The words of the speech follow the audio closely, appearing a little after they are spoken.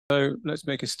So let's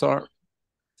make a start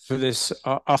for this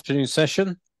afternoon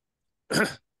session.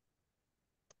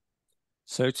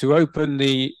 So to open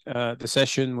the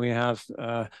session, we have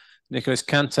Nikolas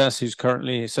Kantas, who's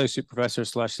currently Associate Professor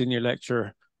 / Senior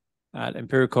Lecturer at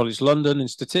Imperial College London in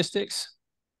Statistics.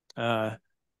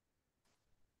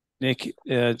 Nick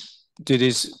did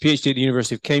his PhD at the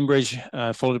University of Cambridge,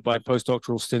 followed by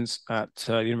postdoctoral stints at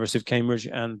the University of Cambridge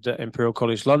and Imperial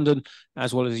College London,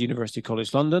 as well as University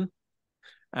College London.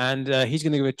 And he's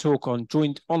going to give a talk on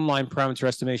joint online parameter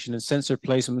estimation and sensor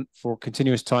placement for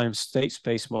continuous time state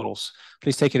space models.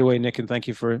 Please take it away, Nick, and thank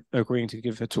you for agreeing to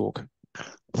give a talk.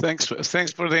 Thanks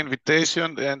for the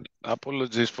invitation, and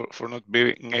apologies for not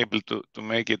being able to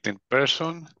make it in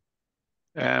person.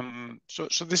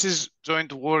 So this is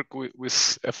joint work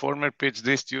with a former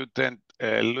PhD student,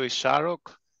 Louis Sharrock,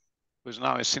 who is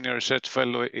now a senior research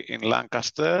fellow in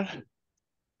Lancaster.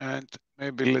 And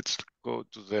maybe let's go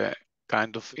to the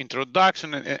kind of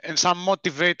introduction and some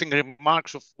motivating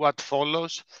remarks of what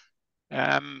follows.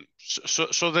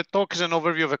 So the talk is an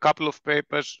overview of a couple of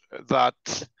papers that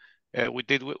we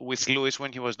did with Louis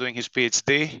when he was doing his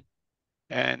PhD.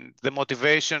 And the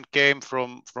motivation came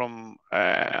from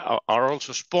our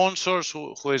also sponsors,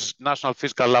 who is National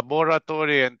Physical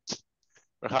Laboratory, and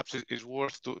perhaps it is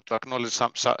worth to acknowledge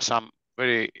some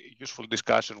very useful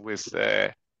discussion with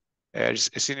a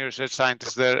senior research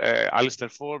scientist there, Alistair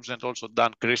Forbes, and also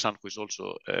Dan Chrisan, who is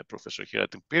also a professor here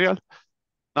at Imperial.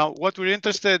 Now, what we're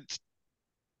interested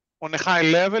on a high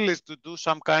level is to do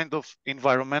some kind of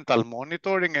environmental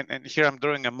monitoring. And here I'm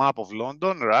drawing a map of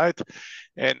London, right?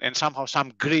 And somehow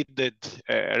some gridded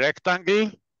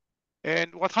rectangle.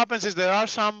 And what happens is there are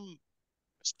some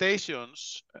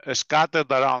stations scattered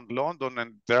around London,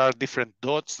 and there are different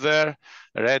dots there,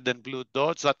 red and blue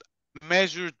dots, that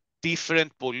measure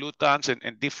different pollutants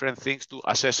and different things to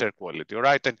assess air quality,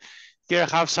 right? And here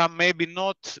I have some maybe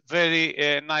not very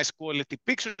nice quality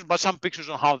pictures, but some pictures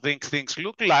on how things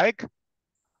look like.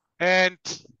 And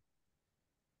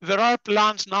there are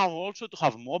plans now also to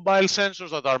have mobile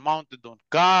sensors that are mounted on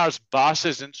cars,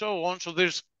 buses, and so on. So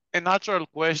there's a natural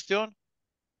question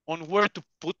on where to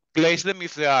place them,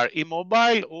 if they are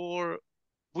immobile, or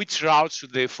which routes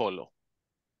should they follow,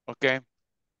 okay?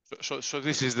 So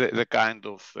this is the kind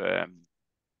of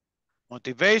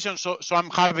motivation. So I'm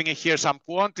having here some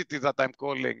quantity that I'm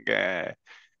calling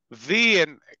V,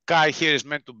 and chi here is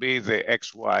meant to be the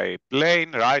XY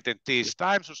plane, right? And T is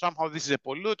time. So somehow this is a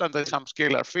pollutant. There's some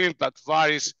scalar field that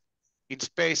varies in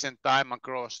space and time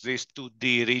across this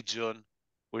 2D region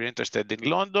we're interested in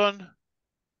London.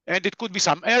 And it could be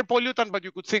some air pollutant, but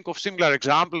you could think of similar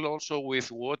example also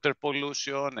with water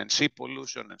pollution and sea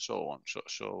pollution and so on.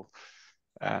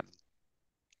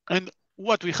 And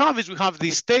what we have is we have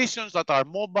these stations that are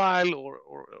mobile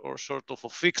or sort of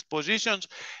fixed positions,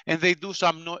 and they do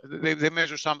they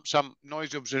measure some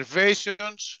noisy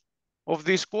observations of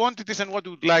these quantities. And what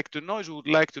we would like to know is we would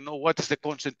like to know what is the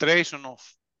concentration of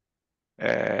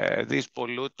these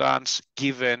pollutants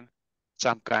given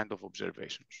some kind of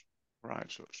observations,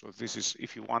 right? So this is,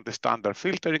 if you want, the standard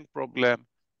filtering problem,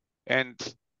 and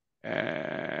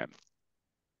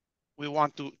we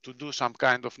want to do some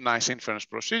kind of nice inference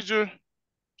procedure.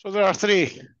 So there are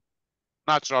three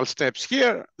natural steps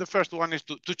here. The first one is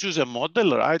to choose a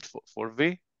model, right, for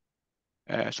V.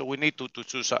 So we need to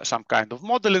choose some kind of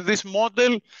model, and this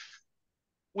model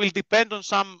will depend on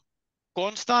some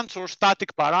constants or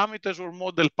static parameters or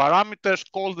model parameters.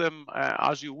 Call them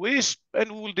as you wish,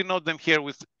 and we will denote them here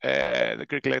with the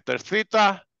Greek letter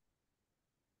theta.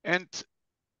 And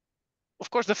of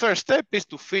course, the first step is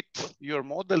to fit your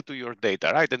model to your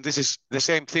data, right? And this is the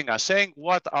same thing as saying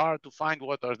what are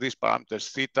these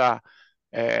parameters theta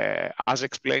as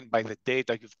explained by the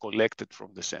data you've collected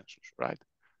from the sensors, right?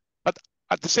 But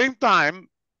at the same time,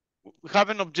 we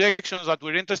have an objection that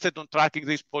we're interested in tracking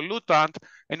this pollutant,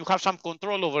 and we have some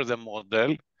control over the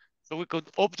model. So we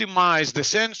could optimize the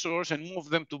sensors and move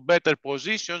them to better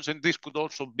positions. And this could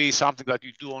also be something that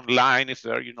you do online if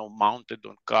they're, mounted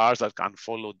on cars that can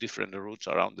follow different routes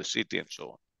around the city and so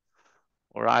on.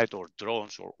 All right, or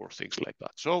drones or things like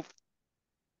that. So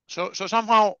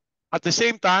somehow at the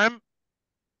same time,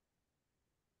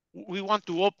 we want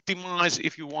to optimize,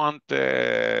 if you want,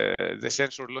 the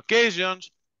sensor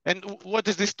locations. And what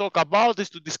is this talk about is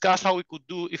to discuss how we could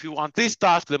do, if you want, this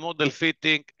task, the model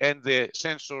fitting and the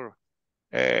sensor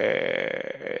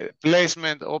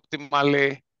placement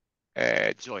optimally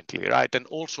jointly, right? And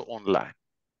also online.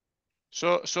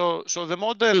 So the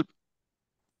model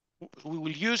we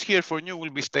will use here for new will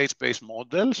be state space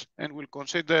models, and we'll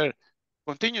consider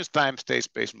continuous time state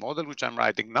space model, which I'm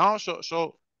writing now.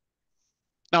 So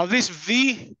now this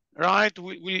V right?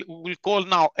 We'll call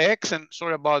now X, and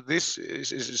sorry about this,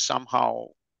 is somehow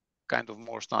kind of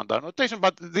more standard notation,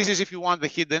 but this is if you want the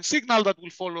hidden signal that will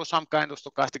follow some kind of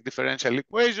stochastic differential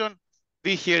equation.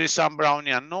 V here is some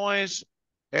Brownian noise,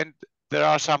 and there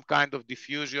are some kind of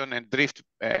diffusion and drift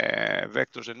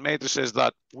vectors and matrices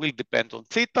that will depend on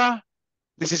theta.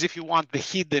 This is if you want the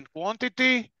hidden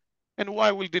quantity, and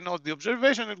Y will denote the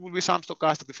observation. It will be some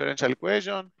stochastic differential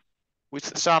equation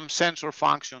with some sensor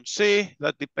function C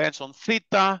that depends on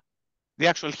theta, the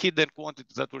actual hidden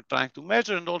quantity that we're trying to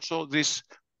measure, and also this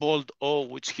bold O,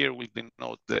 which here will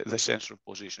denote the sensor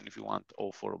position if you want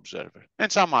O for observer,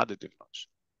 and some additive noise.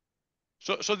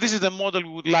 So this is the model we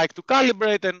would like to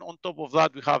calibrate, and on top of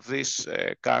that, we have this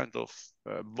kind of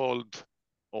bold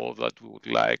O that we would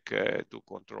like to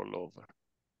control over.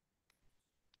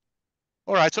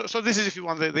 All right, so this is if you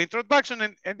want the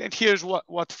introduction, and here's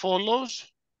what follows.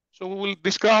 So we will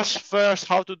discuss first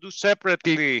how to do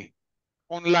separately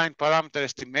online parameter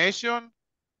estimation,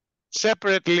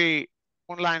 separately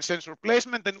online sensor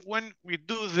placement, and when we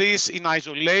do this in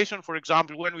isolation, for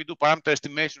example, when we do parameter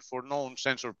estimation for known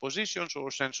sensor positions or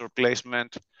sensor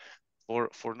placement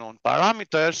for known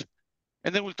parameters,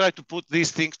 and then we'll try to put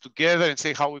these things together and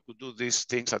say how we could do these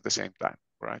things at the same time,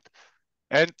 right?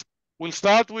 And we'll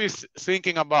start with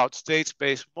thinking about state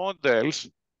space models,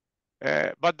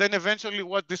 but then eventually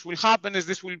what this will happen is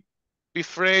this will be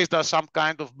phrased as some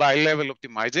kind of bilevel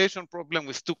optimization problem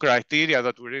with two criteria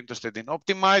that we're interested in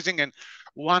optimizing, and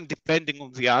one depending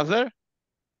on the other.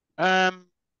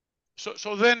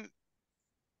 So then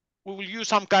we will use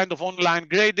some kind of online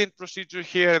gradient procedure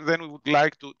here, and then we would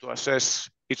like to assess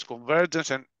its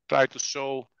convergence and try to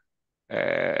show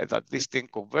that this thing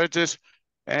converges,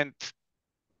 and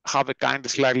have a kind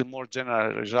of slightly more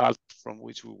general result from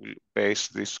which we will base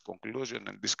this conclusion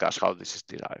and discuss how this is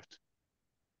derived.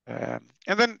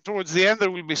 And then towards the end,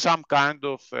 there will be some kind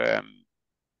of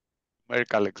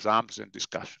numerical examples and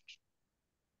discussions.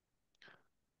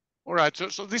 All right,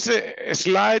 so this is a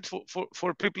slide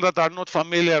for people that are not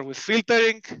familiar with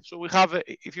filtering. So we have,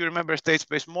 if you remember state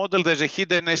space model, there's a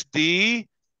hidden SDE,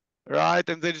 right?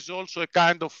 And there is also a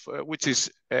kind of, which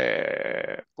is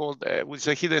called, with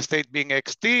a hidden state being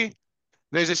XT.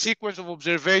 There's a sequence of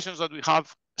observations that we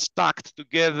have stacked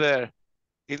together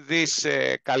in this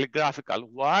calligraphical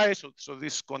Y, so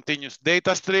this continuous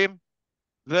data stream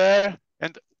there.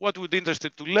 And what we're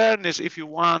interested to learn is if you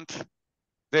want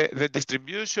the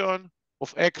distribution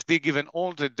of XD given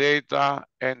all the data,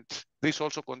 and this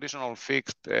also conditional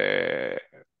fixed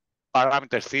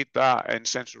parameter theta and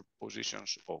sensor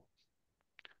positions O.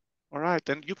 All right,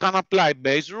 and you can apply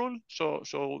Bayes rule. So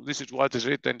this is what is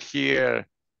written here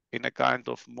in a kind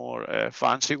of more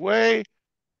fancy way.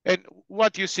 And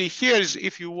what you see here is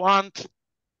if you want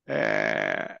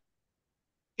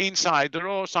inside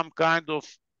rho some kind of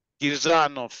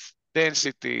Kirsanov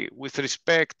density with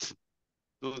respect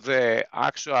to the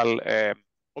actual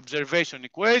observation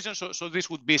equation. So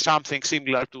this would be something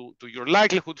similar to your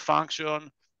likelihood function.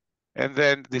 And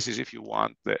then this is if you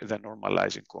want the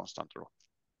normalizing constant rho.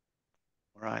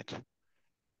 All right.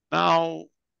 Now,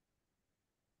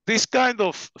 this kind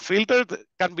of filter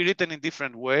can be written in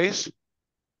different ways,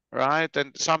 right?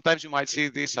 And sometimes you might see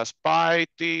this as pi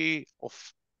t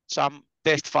of some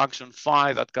test function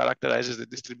phi that characterizes the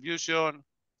distribution.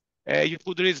 You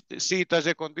could see it as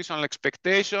a conditional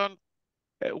expectation.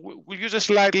 We'll use a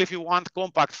slightly, if you want,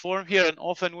 compact form here. And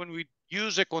often when we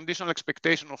use a conditional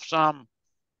expectation of some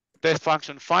test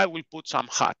function phi, we'll put some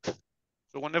hat.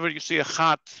 So whenever you see a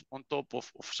hat on top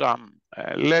of some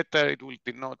letter, it will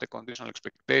denote a conditional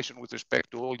expectation with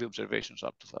respect to all the observations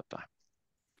up to that time.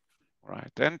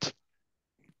 Right, and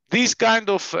these kind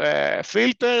of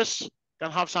filters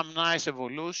can have some nice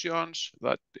evolutions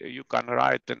that you can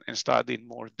write and study in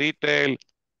more detail.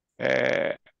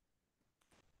 I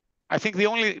think the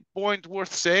only point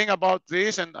worth saying about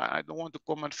this, and I don't want to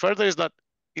comment further, is that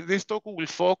in this talk we will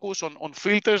focus on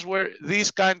filters where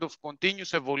this kind of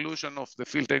continuous evolution of the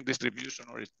filtering distribution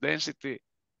or its density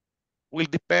will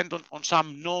depend on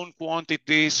some known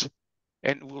quantities,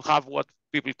 and we'll have what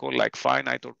people call like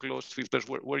finite or closed filters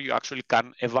where you actually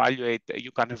can evaluate,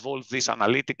 you can evolve this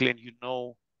analytically, and you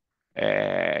know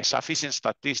sufficient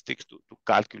statistics to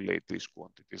calculate these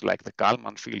quantities, like the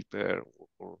Kalman filter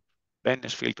or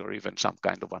Beneš filter, or even some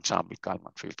kind of ensemble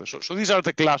Kalman filter. So these are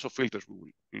the class of filters we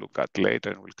will look at later,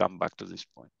 and we'll come back to this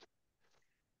point.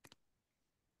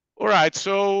 All right,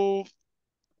 so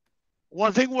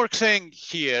one thing worth saying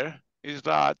here is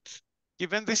that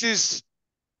given this is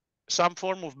some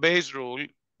form of Bayes rule,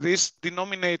 this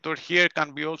denominator here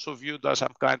can be also viewed as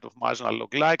some kind of marginal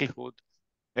log likelihood.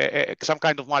 some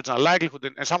kind of marginal likelihood,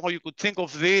 and somehow you could think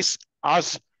of this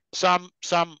as some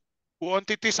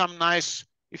quantity, some nice,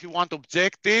 if you want,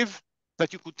 objective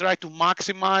that you could try to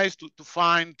maximize to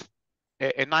find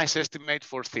a nice estimate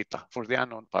for theta, for the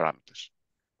unknown parameters.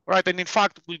 Right, and in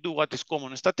fact, we'll do what is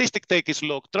common in statistics, take its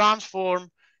log transform,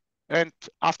 and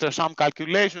after some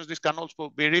calculations, this can also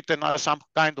be written as some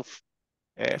kind of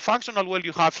functional. Well,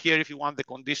 you have here, if you want, the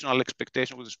conditional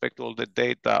expectation with respect to all the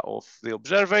data of the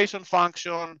observation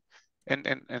function,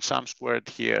 and some squared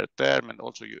here term, and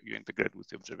also you integrate with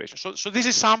the observation. So this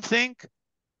is something,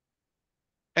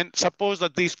 and suppose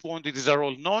that these quantities are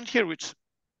all known here, which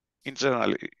in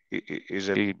general is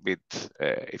a little bit,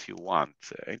 if you want,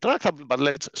 interactable, but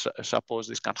let's suppose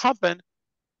this can happen.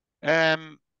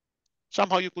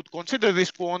 Somehow you could consider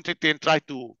this quantity and try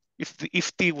to,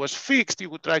 if t was fixed, you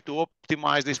would try to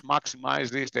optimize this, maximize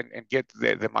this, and get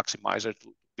the maximizer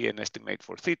to be an estimate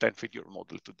for theta and fit your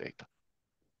model to data.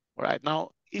 All right, now,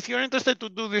 if you're interested to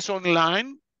do this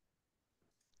online,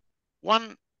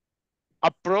 one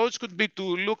approach could be to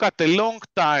look at a long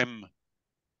time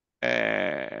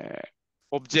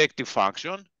objective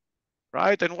function,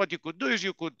 right? And what you could do is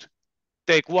you could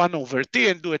take 1/t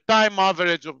and do a time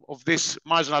average of this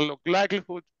marginal log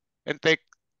likelihood and take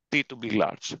t to be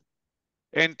large.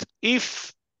 And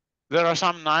if there are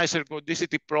some nice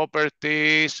ergodicity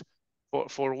properties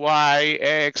for y,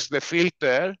 x, the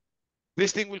filter,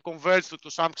 this thing will converge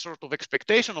to some sort of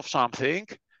expectation of something.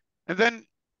 And then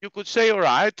you could say, all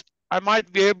right, I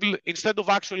might be able, instead of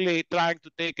actually trying to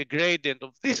take a gradient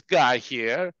of this guy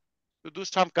here, to do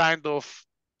some kind of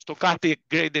stochastic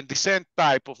gradient descent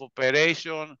type of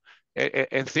operation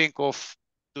and think of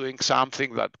doing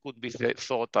something that could be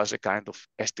thought as a kind of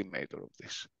estimator of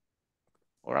this.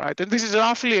 All right, and this is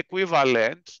roughly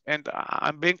equivalent, and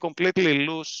I'm being completely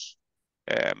loose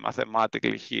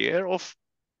mathematically here, of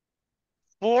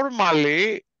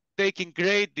formally taking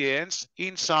gradients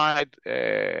inside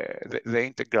the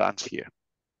integrants here.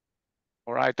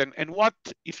 All right, and what,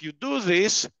 if you do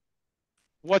this,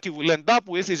 what you will end up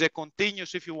with is a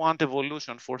continuous, if you want,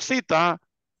 evolution for theta,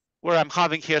 where I'm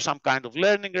having here some kind of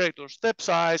learning rate or step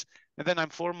size, and then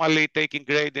I'm formally taking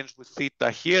gradients with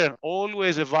theta here, and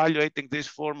always evaluating these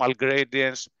formal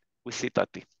gradients with theta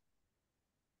t.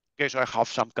 Okay, so I have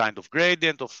some kind of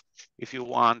gradient of, if you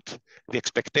want, the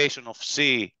expectation of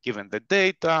C given the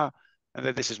data, and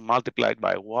then this is multiplied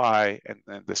by Y, and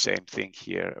then the same thing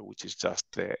here, which is just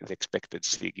the expected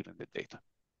C given the data.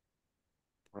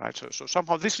 Right, so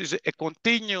somehow this is a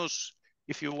continuous,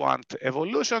 if you want,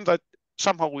 evolution that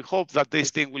somehow we hope that this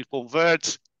thing will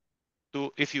converge to,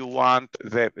 if you want,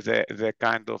 the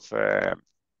kind of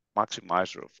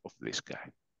maximizer of this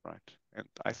guy, right? And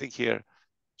I think here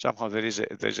somehow there's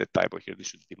a typo here. This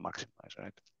should be maximized,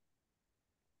 right?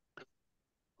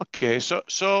 Okay,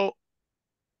 so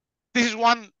this is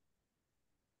one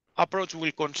approach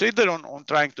we'll consider on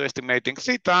trying to estimating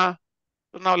theta.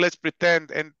 So now let's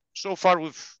pretend, and so far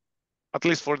we've, at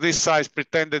least for this size,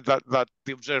 pretended that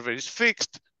the observer is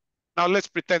fixed. Now let's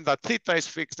pretend that theta is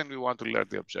fixed and we want to learn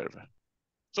the observer.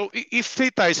 So if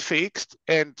theta is fixed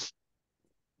and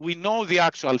we know the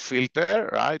actual filter,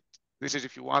 right? This is,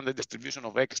 if you want, the distribution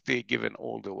of xt given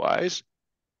all the y's.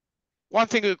 One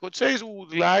thing we could say is we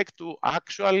would like to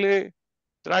actually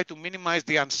try to minimize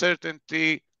the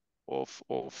uncertainty of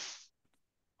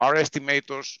our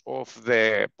estimators of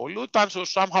the pollutants, so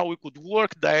somehow we could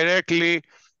work directly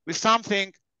with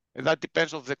something that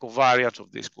depends on the covariance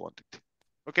of this quantity.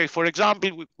 Okay, for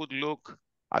example, we could look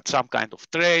at some kind of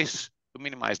trace to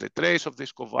minimize the trace of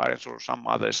this covariance, or some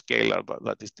other scalar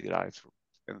that is derived from,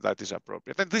 and that is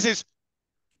appropriate. And this is,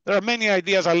 there are many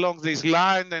ideas along this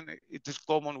line, and it is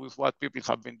common with what people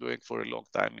have been doing for a long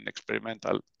time in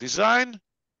experimental design.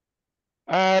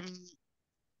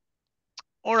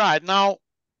 All right, now,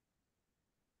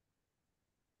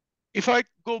 if I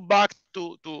go back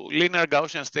to linear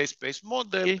Gaussian state space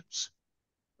models,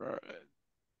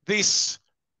 this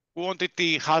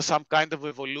quantity has some kind of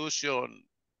evolution,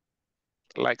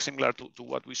 like similar to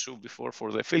what we saw before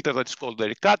for the filter, that is called the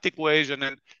Riccati equation.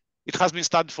 And it has been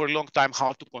studied for a long time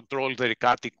how to control the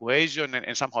Riccati equation,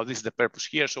 and somehow this is the purpose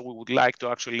here. So we would like to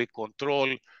actually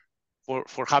control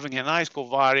for having a nice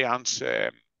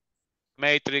covariance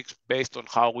matrix based on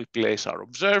how we place our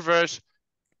observers.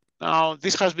 Now,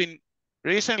 this has been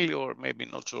recently, or maybe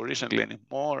not so recently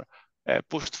anymore,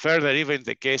 pushed further, even in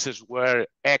the cases where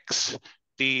xt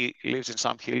lives in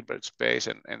some Hilbert space.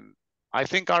 And I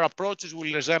think our approaches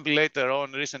will resemble later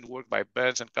on recent work by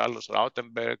Beneš and Carlos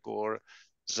Rautenberg, or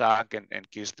Zhang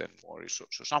and Kirsten Morris.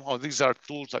 So somehow these are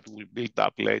tools that will build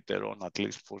up later on, at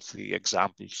least for the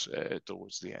examples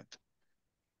towards the end.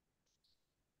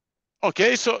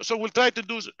 Okay, so we'll try to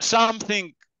do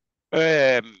something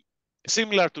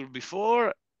similar to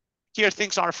before. Here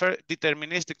things are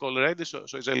deterministic already, so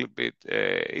it's a little bit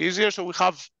easier. So we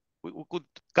could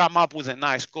come up with a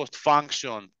nice cost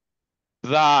function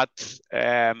that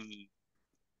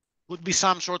would be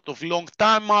some sort of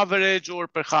long-time average, or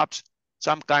perhaps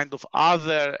some kind of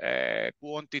other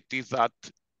quantity that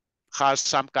has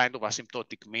some kind of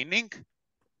asymptotic meaning,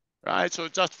 right? So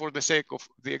just for the sake of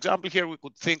the example here, we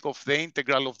could think of the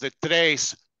integral of the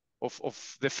trace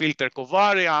of the filter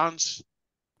covariance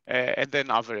and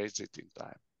then average it in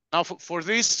time. Now for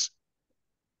this,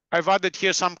 I've added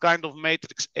here some kind of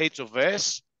matrix H of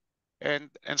S,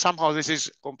 and somehow this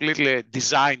is completely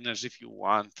designers, if you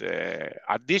want,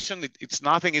 addition. It's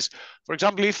nothing. Is, for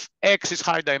example, if X is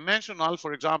high dimensional,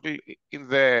 for example, in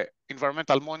the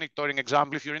environmental monitoring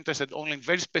example, if you're interested only in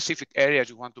very specific areas,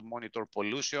 you want to monitor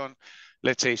pollution,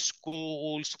 let's say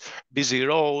schools, busy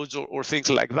roads, or things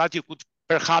like that, you could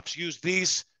perhaps use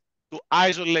these to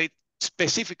isolate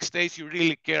specific states you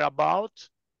really care about,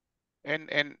 and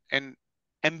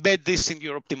embed this in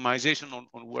your optimization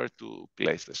on where to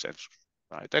place the sensor,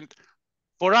 right? And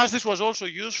for us, this was also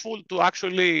useful to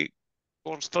actually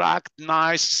construct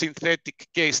nice synthetic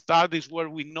case studies where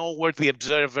we know where the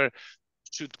observer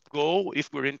should go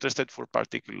if we're interested for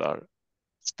particular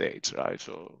states, right?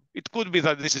 So it could be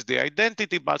that this is the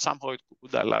identity, but somehow it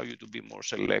could allow you to be more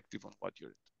selective on what you're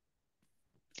doing.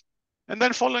 And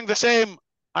then following the same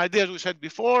idea as we said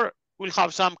before, we'll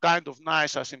have some kind of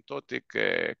nice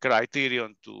asymptotic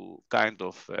criterion to kind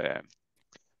of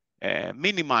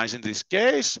minimize in this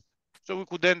case. So we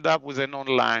could end up with an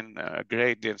online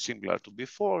gradient similar to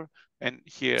before. And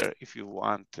here, if you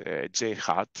want, J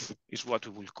hat is what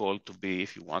we will call to be,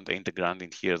 if you want the integrand in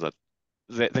here, that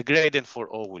the gradient for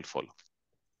O will follow.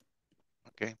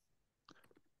 Okay.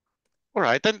 All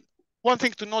right. And one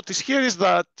thing to notice here is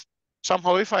that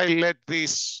somehow if I let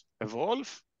this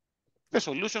evolve, the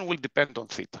solution will depend on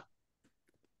theta.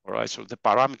 All right, so the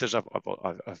parameters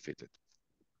are fitted.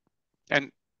 And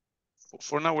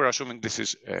for now, we're assuming this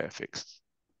is fixed.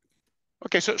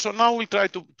 Okay, so now we'll try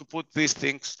to put these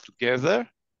things together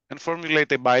and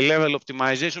formulate a bilevel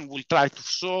optimization. We'll try to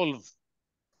solve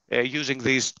using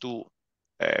these two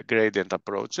gradient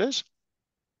approaches.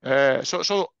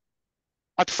 So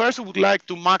at first, we would like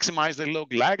to maximize the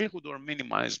log likelihood or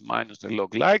minimize minus the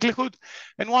log likelihood.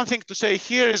 And one thing to say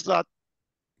here is that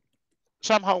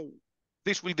somehow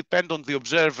this will depend on the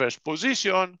observer's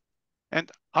position.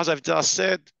 And as I've just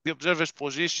said, the observer's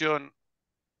position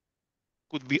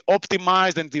could be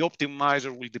optimized, and the optimizer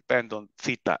will depend on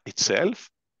theta itself,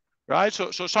 right?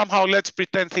 So somehow let's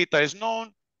pretend theta is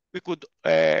known. We could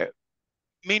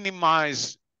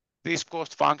minimize this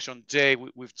cost function J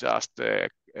we've just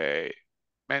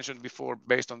mentioned before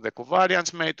based on the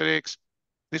covariance matrix.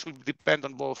 This will depend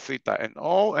on both theta and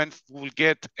O, and we'll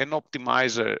get an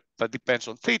optimizer that depends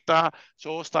on theta.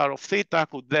 So O star of theta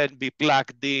could then be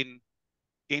plugged in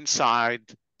inside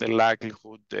the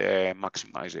likelihood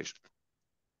maximization.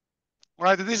 All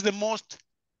right, this is the most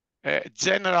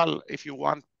general, if you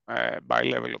want,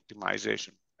 bilevel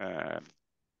optimization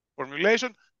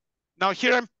formulation. Now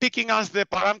here I'm picking as the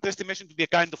parameter estimation to be a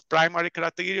kind of primary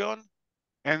criterion,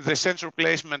 and the sensor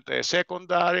placement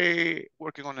secondary,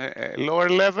 working on a lower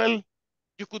level.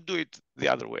 You could do it the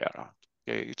other way around.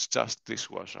 Okay, it's just this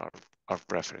was our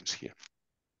preference here.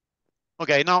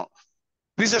 Okay, now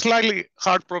this is a slightly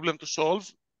hard problem to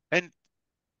solve, and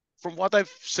from what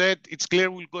I've said, it's clear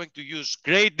we're going to use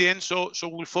gradients, so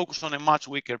we'll focus on a much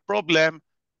weaker problem.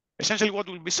 Essentially, what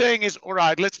we'll be saying is, all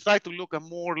right, let's try to look at a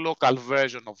more local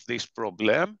version of this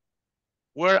problem,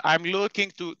 where I'm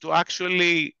looking to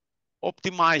actually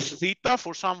optimize theta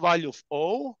for some value of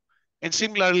O, and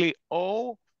similarly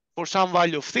O for some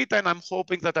value of theta, and I'm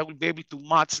hoping that I will be able to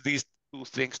match these two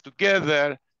things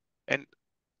together. And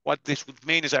what this would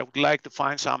mean is I would like to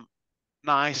find some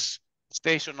nice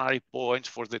stationary points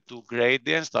for the two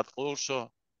gradients that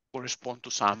also correspond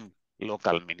to some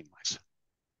local minimizer.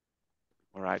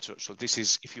 All right, so this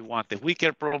is, if you want, a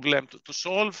weaker problem to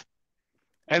solve.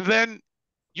 And then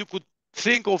you could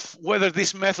think of whether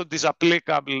this method is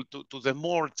applicable to the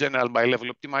more general bilevel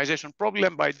optimization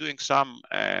problem by doing some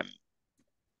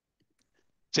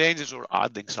changes or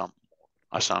adding some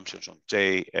assumptions on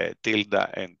J tilde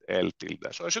and L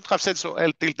tilde. So I should have said, so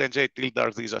L tilde and J tilde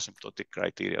are these asymptotic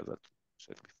criteria that we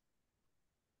said before.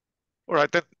 All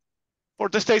right, then for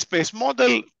the state space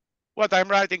model, what I'm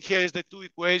writing here is the two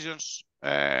equations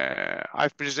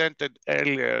I've presented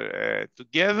earlier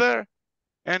together.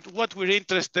 And what we're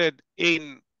interested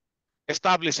in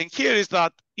establishing here is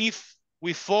that if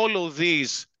we follow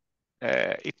these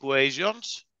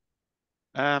equations,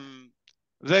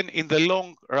 then in the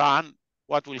long run,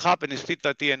 what will happen is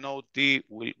theta t and O t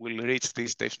will reach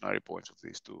these stationary points of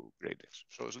these two gradients.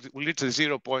 So we'll reach the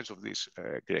 0 points of these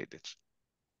gradients.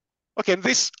 Okay, and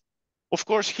this, of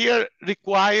course, here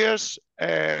requires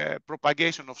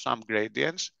propagation of some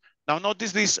gradients. Now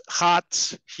notice these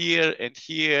hats here and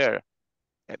here.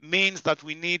 It means that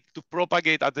we need to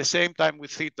propagate at the same time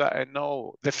with theta and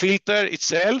O the filter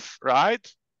itself, right?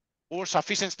 Or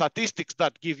sufficient statistics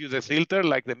that give you the filter,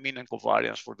 like the mean and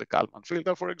covariance for the Kalman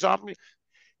filter, for example.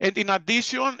 And in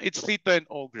addition, it's theta and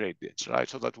O gradients, right?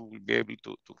 So that we will be able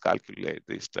to calculate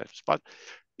these terms. But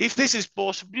if this is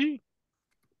possible,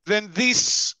 then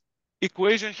this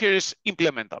equation here is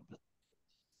implementable.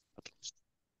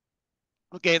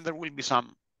 Okay, and there will be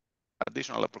some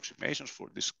additional approximations for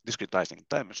this discretizing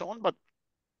time and so on, but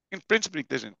in principle,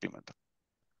 it is implementable.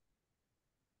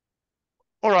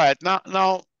 All right,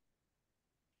 now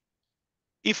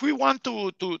if we want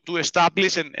to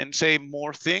establish and say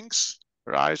more things,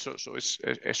 right? So it's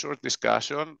a short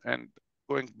discussion, and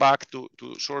going back to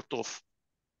sort of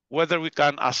whether we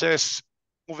can assess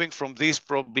moving from this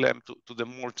problem to the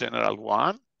more general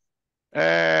one.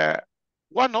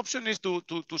 One option is to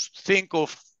think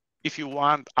of, if you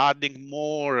want, adding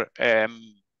more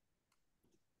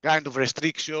kind of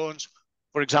restrictions.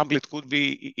 For example, it could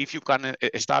be if you can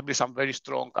establish some very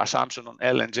strong assumption on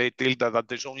L and J tilde that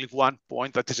there's only one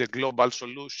point that is a global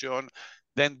solution,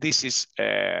 then this is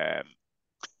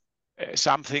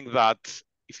something that,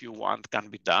 if you want, can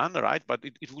be done, right? But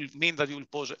it will mean that you will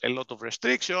pose a lot of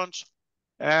restrictions.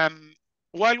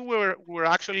 While we're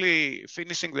actually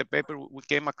finishing the paper, we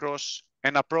came across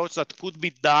an approach that could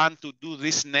be done to do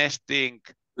this nesting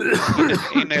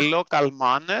in a local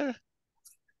manner.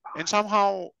 And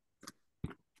somehow,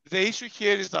 the issue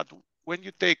here is that when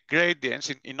you take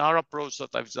gradients in our approach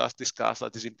that I've just discussed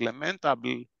that is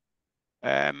implementable,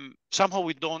 somehow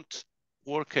we don't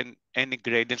work in any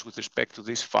gradients with respect to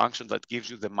this function that gives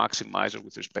you the maximizer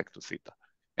with respect to theta.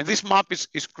 And this map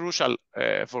is crucial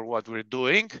for what we're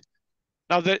doing.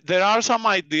 Now, there are some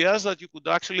ideas that you could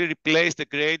actually replace the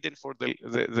gradient for the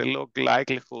log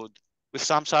likelihood with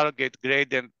some surrogate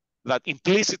gradient that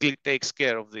implicitly takes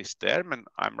care of this term, and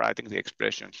I'm writing the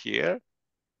expression here.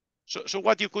 So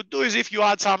what you could do is, if you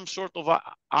add some sort of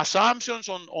assumptions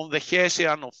on the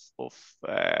Hessian of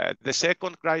the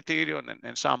second criterion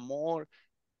and some more,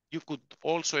 you could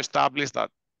also establish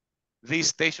that these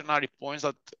stationary points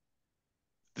that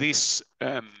this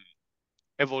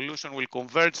evolution will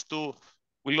converge to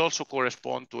will also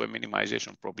correspond to a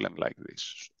minimization problem like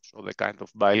this. So the kind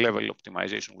of bilevel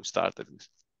optimization we started with.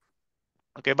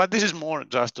 Okay, but this is more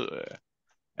just in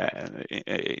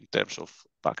terms of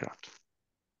background.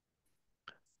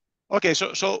 Okay,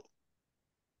 so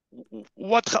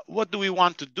what do we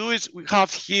want to do is we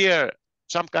have here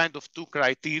some kind of two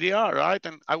criteria, right?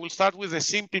 And I will start with a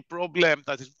simple problem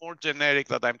that is more generic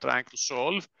that I'm trying to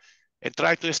solve, and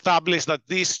try to establish that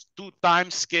these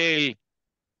two-timescale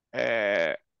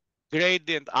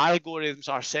gradient algorithms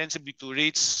are sensible to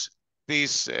reach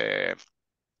these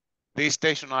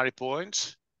stationary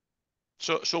points.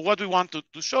 So what we want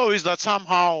to show is that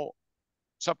somehow,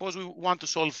 suppose we want to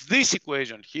solve this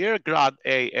equation here, grad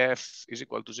AF is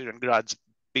equal to 0 and grad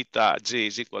beta G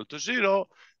is equal to 0.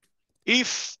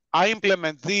 If I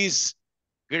implement these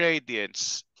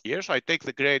gradients here, so I take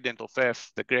the gradient of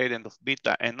F, the gradient of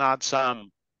beta, and add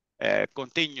some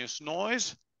continuous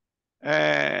noise,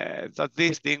 that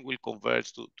this thing will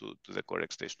converge to the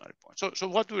correct stationary point. So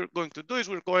what we're going to do is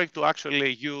we're going to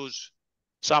actually use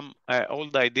some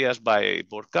old ideas by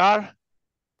Borkar,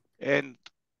 and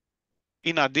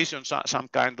in addition, some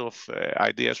kind of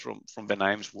ideas from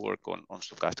Beneš's work on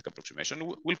stochastic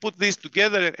approximation. We'll put these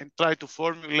together and try to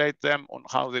formulate them on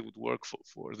how they would work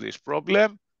for this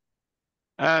problem.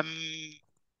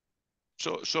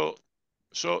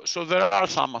 So there are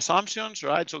some assumptions,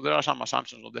 right? So there are some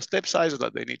assumptions on the step sizes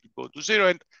that they need to go to 0.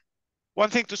 And one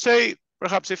thing to say,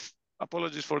 perhaps, if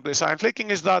apologies for the sign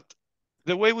flicking, is that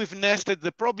the way we've nested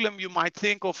the problem, you might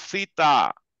think of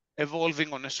theta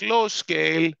evolving on a slow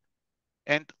scale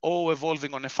and O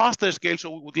evolving on a faster scale. So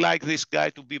we would like this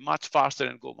guy to be much faster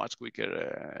and go much quicker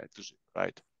to 0,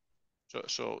 right?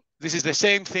 So this is the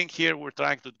same thing here we're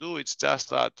trying to do. It's just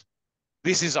that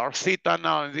this is our theta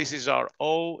now, and this is our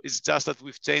O. It's just that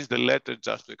we've changed the letter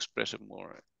just to express a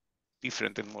more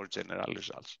different and more general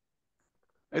results.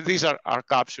 And these are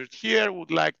captured here. We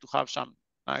would like to have some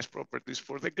nice properties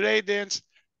for the gradients.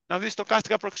 Now, this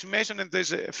stochastic approximation, and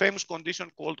there's a famous condition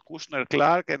called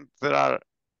Kushner-Clark, and there are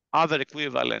other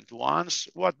equivalent ones.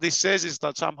 What this says is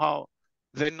that somehow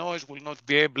the noise will not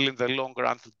be able in the long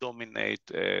run to dominate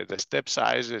the step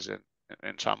sizes, and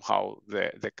and somehow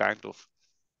the kind of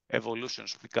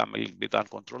evolutions become a little bit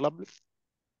uncontrollable.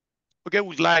 Okay,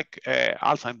 we'd like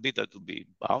alpha and beta to be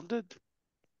bounded.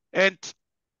 And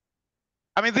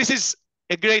I mean, this is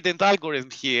a gradient algorithm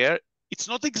here. It's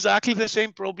not exactly the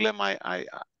same problem I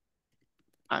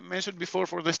mentioned before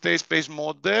for the state space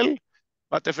model,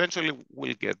 but eventually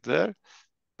we'll get there.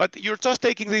 But you're just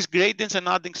taking these gradients and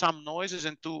adding some noises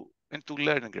into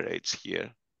learning rates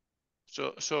here.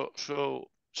 So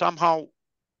somehow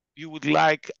you would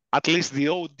like at least the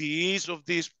ODEs of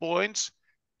these points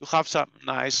to have some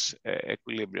nice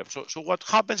equilibrium. So what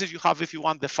happens is you have, if you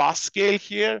want, the fast scale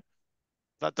here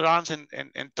that runs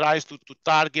and tries to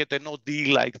target an ODE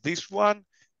like this one.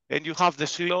 And you have the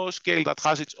slow scale that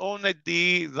has its own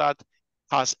ODE that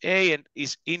has A and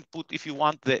is input, if you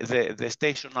want, the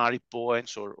stationary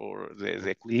points or the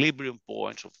equilibrium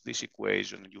points of this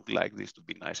equation. And you'd like this to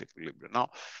be nice equilibrium. Now,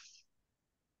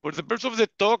 for the purpose of the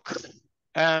talk,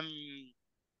 I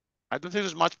don't think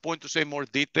there's much point to say more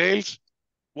details.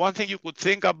 One thing you could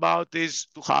think about is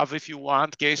to have, if you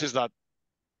want, cases that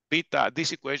beta,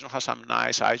 this equation has some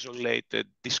nice isolated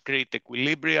discrete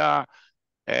equilibria.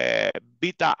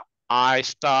 Beta I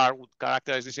star would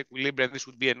characterize this equilibrium. This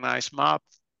would be a nice map.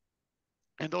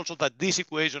 And also that this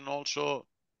equation also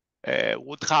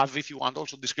would have, if you want,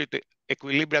 also discrete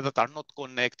equilibria that are not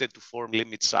connected to form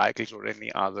limit cycles or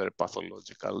any other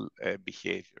pathological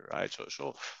behavior, right?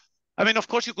 So I mean, of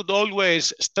course, you could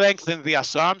always strengthen the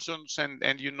assumptions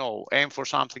and you know, aim for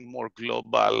something more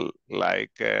global,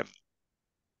 like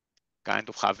kind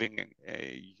of having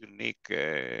a unique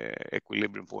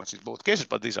equilibrium points in both cases,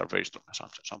 but these are very strong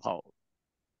assumptions somehow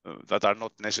that are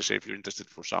not necessary if you're interested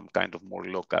for some kind of more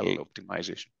local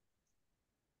optimization.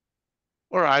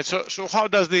 All right, so how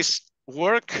does this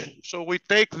work? So we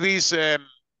take these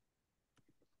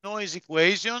noise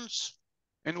equations,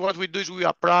 and what we do is we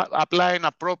apply an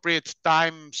appropriate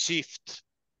time shift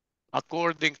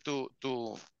according to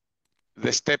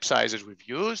the step sizes we've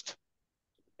used.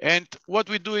 And what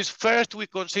we do is first we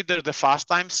consider the fast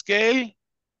time scale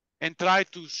and try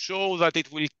to show that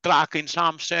it will track in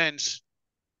some sense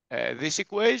this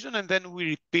equation, and then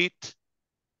we repeat.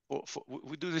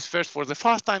 We do this first for the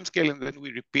fast time scale, and then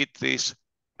we repeat this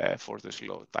for the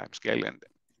slow time scale.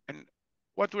 And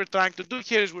what we're trying to do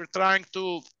here is we're trying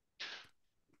to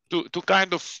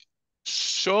kind of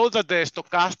show that the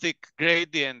stochastic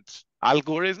gradient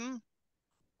algorithm,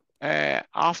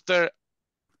 after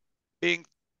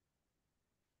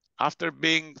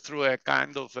being through a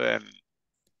kind of a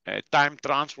time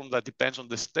transform that depends on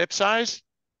the step size,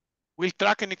 we'll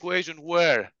track an equation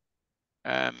where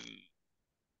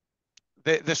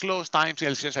the slowest time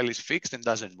scale essentially is fixed and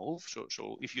doesn't move.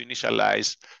 So if you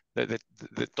initialize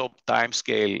the top time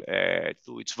scale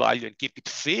to its value and keep it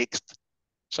fixed,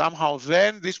 somehow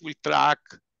then this will track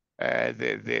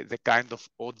the kind of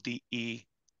ODE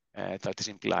that is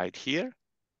implied here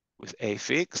with A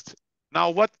fixed. Now,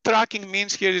 what tracking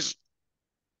means here is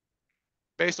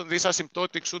based on these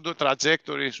asymptotic pseudo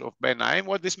trajectories of Beneš.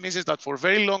 What this means is that for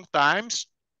very long times,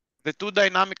 the two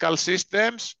dynamical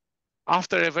systems,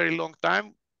 after a very long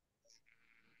time,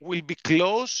 will be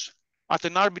close at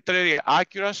an arbitrary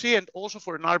accuracy and also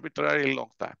for an arbitrarily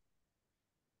long time.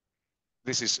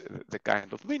 This is the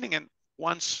kind of meaning. And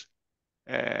once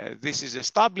this is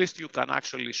established, you can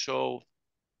actually show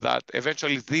that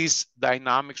eventually these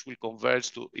dynamics will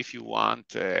converge to, if you want,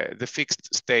 the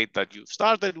fixed state that you've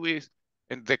started with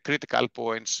and the critical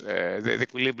points, the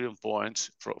equilibrium points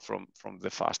from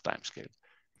the fast time scale.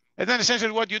 And then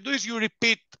essentially what you do is you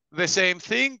repeat the same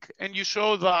thing and you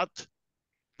show that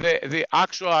the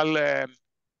actual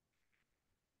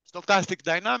stochastic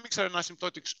dynamics are an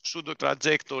asymptotic pseudo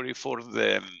trajectory for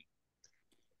the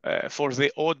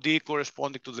OD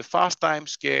corresponding to the fast time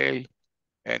scale,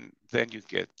 and then you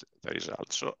get the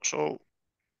result.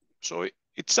 So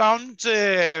it sounds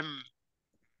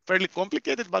fairly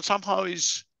complicated, but somehow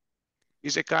is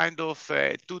a kind of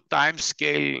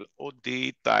two-timescale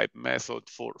OD type method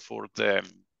for the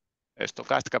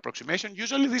stochastic approximation.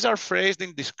 Usually these are phrased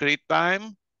in discrete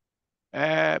time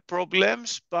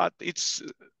problems, but it's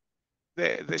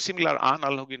the similar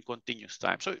analog in continuous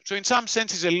time. So in some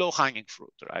sense, it's a low-hanging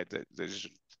fruit, right? There's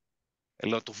a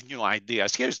lot of new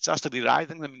ideas here. It's just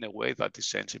rewriting them in a way that is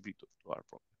sensible to our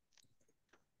problem.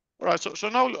 All right, so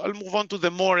now I'll move on to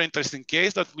the more interesting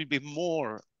case that will be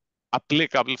more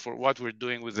applicable for what we're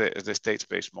doing with the state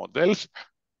space models.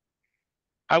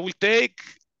 I will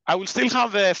still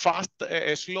have a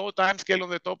slow time scale on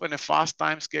the top and a fast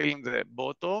time scale in the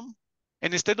bottom.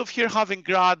 And instead of here having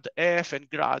grad F and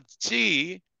grad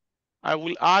G, I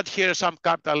will add here some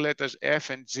capital letters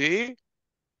F and G.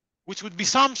 which would be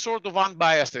some sort of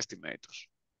unbiased estimators.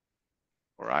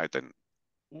 All right, and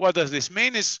what does this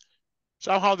mean is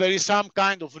somehow there is some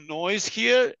kind of noise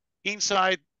here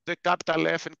inside the capital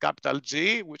F and capital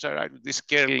G, which I write with this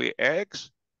curly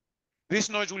X. This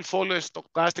noise will follow a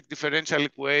stochastic differential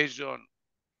equation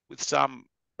with some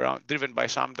driven by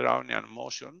some Brownian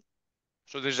motion.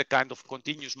 So there's a kind of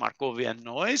continuous Markovian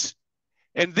noise.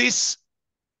 And this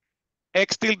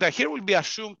X tilde here will be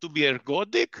assumed to be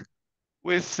ergodic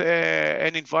with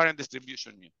an invariant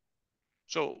distribution mu.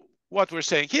 So what we're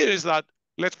saying here is that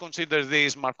let's consider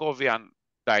these Markovian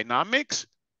dynamics.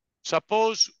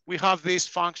 Suppose we have this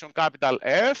function capital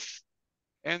F,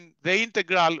 and the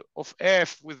integral of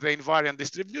F with the invariant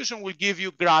distribution will give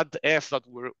you grad F that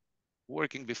we're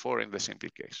working before in the simple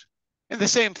case. And the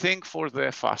same thing for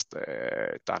the fast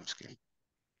timescale.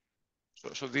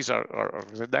 So these are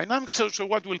the dynamics. So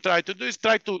what we'll try to do is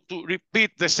try to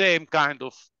repeat the same kind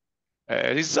of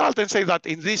result and say that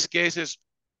in these cases,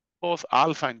 both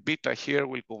alpha and beta here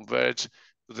will converge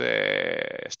to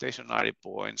the stationary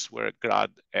points where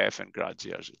grad F and grad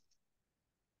G are 0.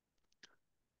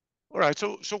 All right,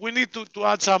 so we need to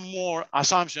add some more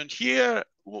assumptions here.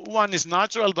 One is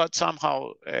natural, that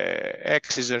somehow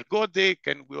X is ergodic,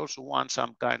 and we also want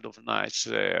some kind of nice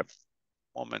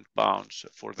moment bounds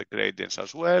for the gradients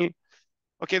as well.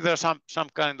 Okay, there are some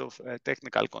kind of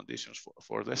technical conditions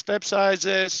for the step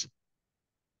sizes.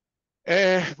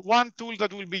 One tool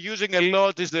that we'll be using a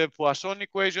lot is the Poisson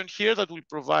equation here that will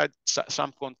provide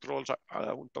some controls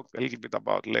I will talk a little bit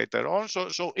about later on.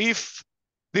 So if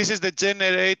this is the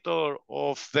generator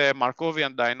of the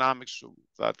Markovian dynamics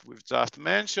that we've just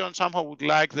mentioned, somehow would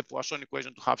like the Poisson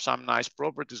equation to have some nice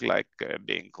properties like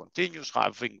being continuous,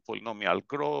 having polynomial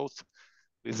growth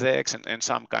with X and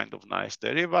some kind of nice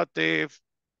derivative.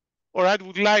 Or I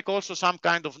would like also some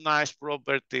kind of nice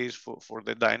properties for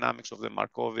the dynamics of the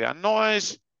Markovian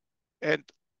noise, and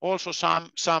also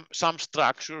some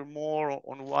structure more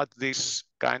on what this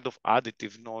kind of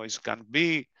additive noise can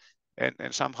be, and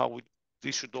somehow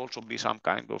this should also be some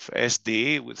kind of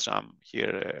SDE with some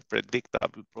here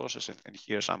predictable process and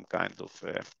here some kind of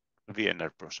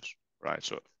VNR process, right?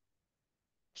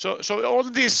 So all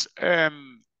this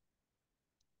can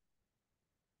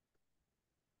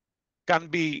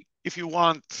be, if you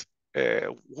want,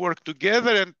 work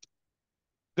together. And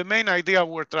the main idea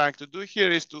we're trying to do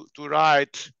here is to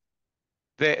write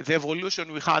the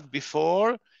evolution we had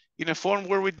before in a form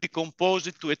where we decompose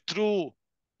it to a true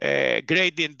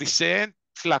gradient descent,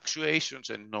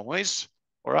 fluctuations, and noise.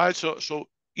 All right, so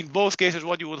in both cases,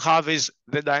 what you would have is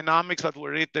the dynamics that were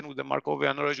written with the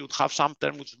Markovian noise. You would have some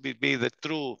terms which would be the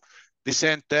true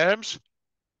descent terms.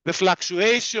 The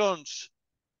fluctuations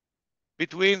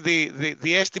between the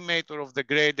estimator of the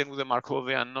gradient with the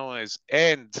Markovian noise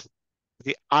and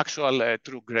the actual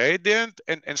true gradient,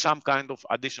 and some kind of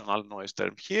additional noise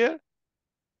term here.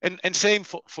 And same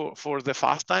for the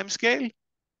fast time scale.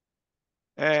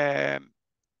 And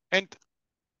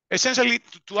essentially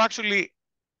to actually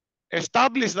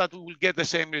establish that we will get the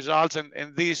same results,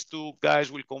 and these two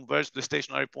guys will converge to the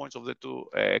stationary points of the two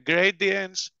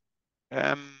gradients.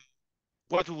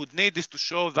 What we would need is to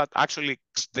show that actually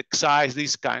the size,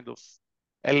 these kind of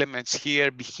elements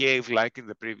here behave like in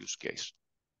the previous case.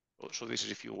 So this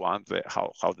is, if you want,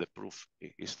 how the proof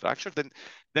is structured. And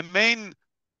the main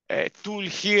tool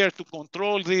here to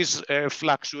control this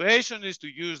fluctuation is to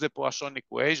use the Poisson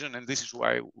equation, and this is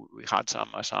why we had some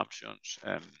assumptions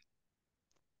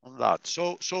on that.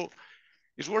 So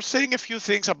it's worth saying a few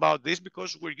things about this,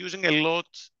 because we're using a lot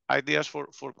ideas for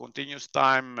continuous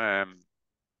time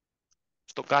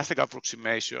stochastic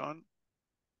approximation.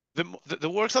 The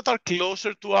works that are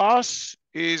closer to us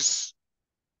is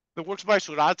the works by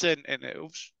Surratt and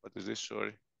oops, what is this?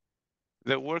 Sorry.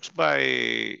 The works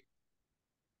by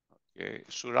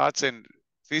Surratt and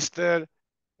Pfister,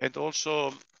 and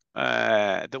also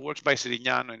the works by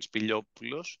Sirignano and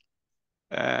Spiliopoulos.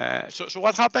 So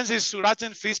what happens is Surratt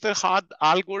and Pfister had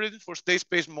algorithms for state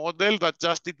space model that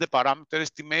just did the parameter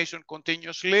estimation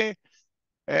continuously,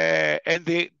 and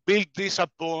they built this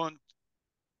upon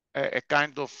a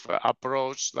kind of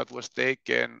approach that was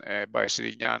taken by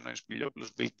Sirignano and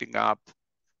Spiliopoulos, building up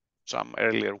some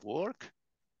earlier work,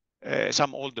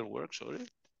 some older work, sorry.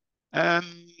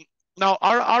 Now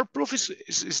our proof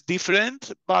is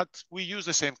different, but we use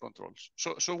the same controls.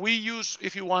 So we use,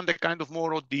 if you want, a kind of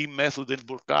more OD method and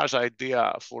Burkhardt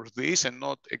idea for this, and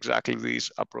not exactly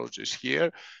these approaches here.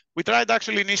 We tried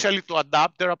actually initially to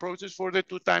adapt their approaches for the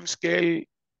two-timescale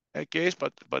case,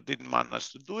 but didn't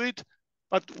manage to do it.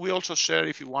 But we also share,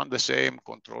 if you want, the same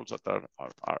controls that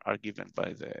are given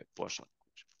by the Poisson.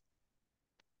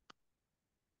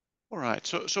 All right,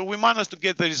 so we managed to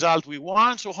get the result we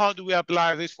want. So how do we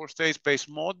apply this for state space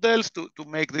models to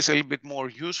make this a little bit more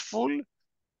useful?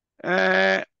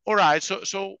 All right,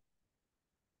 so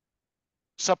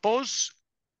suppose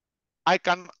I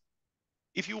can,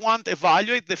 if you want,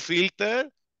 evaluate the filter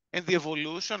and the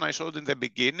evolution I showed in the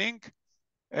beginning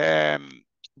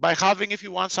by having, if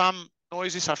you want, some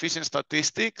noisy sufficient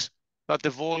statistics that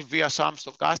evolve via some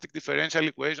stochastic differential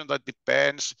equation that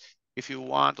depends, if you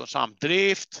want, on some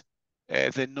drift,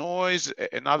 the noise,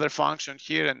 another function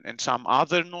here, and some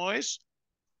other noise.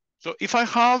 So if I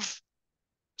have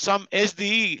some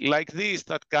SDE like this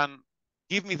that can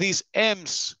give me these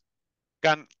M's,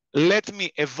 can let me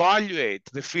evaluate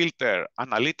the filter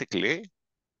analytically,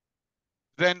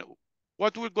 then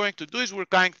what we're going to do is we're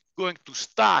going to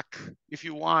stack, if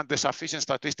you want, the sufficient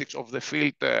statistics of the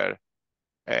filter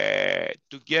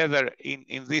together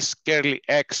in this curly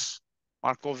X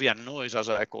Markovian noise, as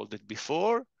I called it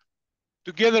before,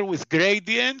 together with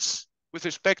gradients with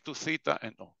respect to theta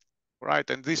and O, right?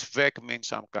 And this vec means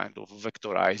some kind of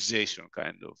vectorization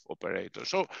kind of operator.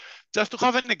 So just to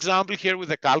have an example here with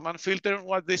the Kalman filter,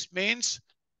 what this means,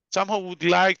 somehow would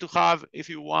like to have, if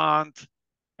you want,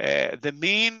 the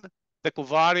mean, the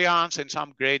covariance, and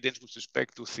some gradients with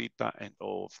respect to theta and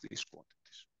O of these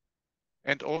quantities.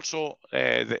 And also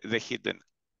the hidden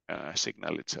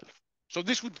signal itself. So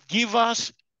this would give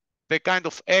us the kind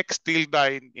of X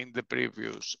tilde in the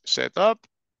previous setup.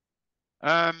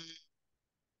 Now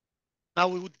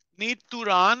we would need to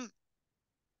run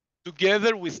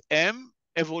together with M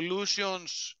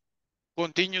evolutions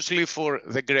continuously for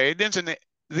the gradients, and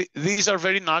these are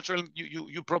very natural.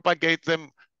 You propagate them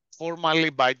formally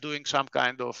by doing some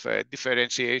kind of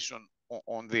differentiation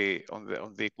on the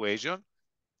equation.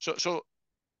 So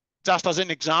just as an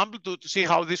example to see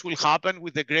how this will happen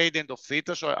with the gradient of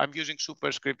theta. So I'm using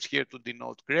superscripts here to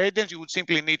denote gradients. You would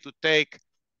simply need to take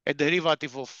a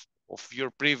derivative of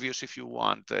your previous, if you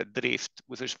want, drift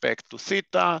with respect to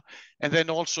theta, and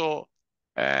then also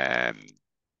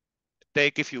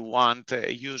take, if you want,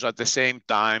 use at the same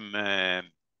time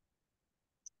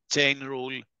chain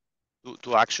rule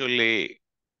to actually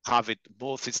have it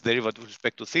both its derivative with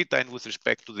respect to theta and with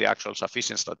respect to the actual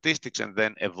sufficient statistics, and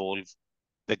then evolve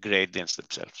the gradients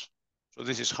themselves. So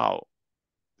this is how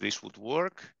this would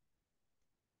work.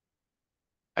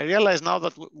 I realize now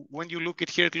that when you look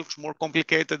at here, it looks more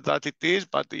complicated than it is,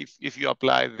 but if you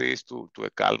apply this to a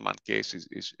Kalman case,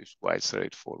 it's quite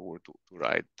straightforward to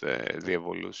write the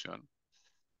evolution.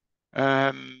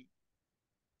 And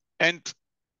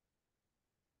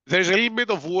there's a little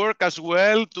bit of work as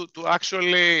well to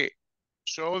actually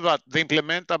show that the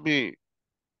implementable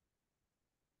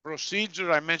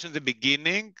procedure I mentioned at the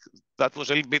beginning, that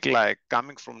was a little bit like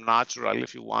coming from natural,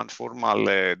 if you want, formal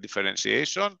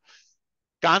differentiation,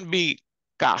 can be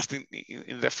cast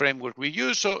in the framework we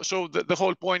use. So the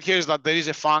whole point here is that there is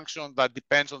a function that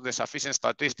depends on the sufficient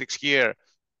statistics here,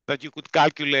 that you could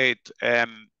calculate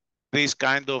this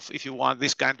kind of, if you want,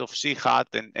 this kind of C hat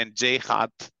and J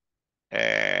hat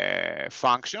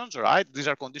functions, right? These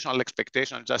are conditional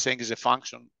expectations. I'm just saying is a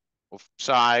function of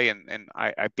psi, and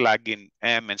I plug in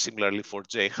M, and similarly for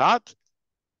J hat.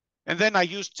 And then I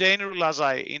use chain rule, as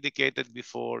I indicated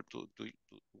before, to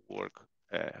work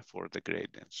for the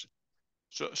gradients.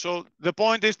 So the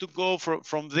point is to go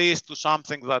from this to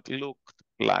something that looked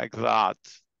like that,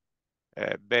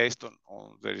 based on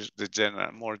the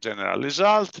more general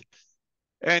result.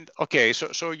 And okay,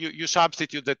 so you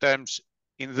substitute the terms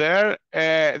in there.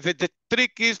 The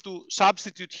trick is to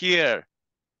substitute here,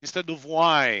 instead of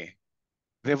y,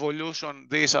 the evolution,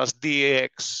 this as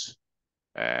dx,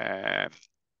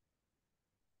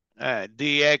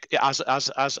 dx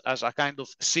as a kind of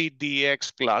c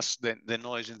dx plus the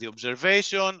noise in the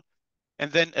observation,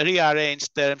 and then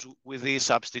rearrange terms with these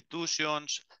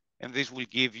substitutions, and this will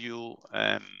give you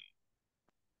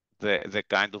the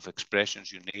kind of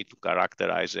expressions you need to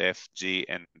characterize f, g,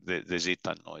 and the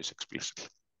zeta noise explicitly.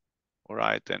 All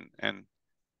right, and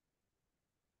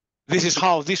this is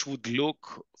how this would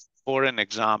look for an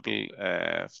example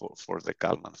for the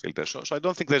Kalman filter. So I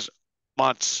don't think there's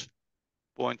much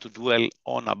point to dwell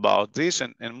on about this,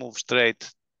 and move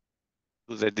straight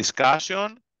to the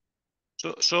discussion.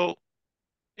 So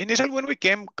initially, when we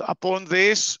came upon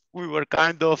this, we were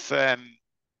kind of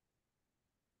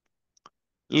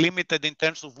limited in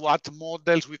terms of what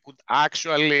models we could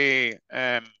actually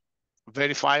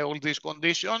verify all these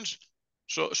conditions.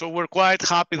 So we're quite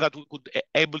happy that we could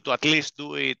able to at least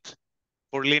do it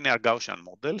for linear Gaussian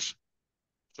models.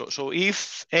 So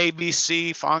if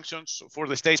ABC functions for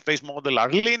the state space model are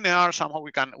linear, somehow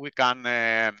we can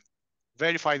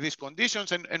verify these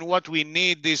conditions. And what we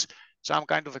need is some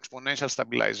kind of exponential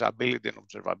stabilizability and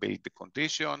observability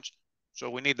conditions. So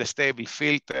we need a stable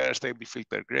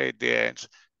filter gradients,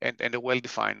 and a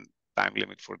well-defined time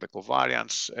limit for the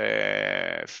covariance,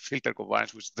 filter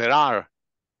covariance, which there are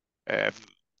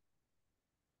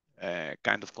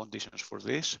kind of conditions for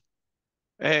this.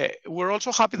 We're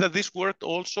also happy that this worked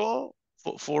also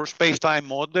for space-time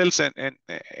models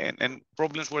and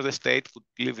problems where the state could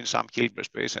live in some Hilbert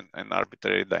space and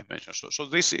arbitrary dimensions. So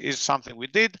this is something we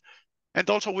did. And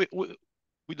also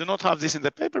we do not have this in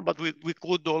the paper, but we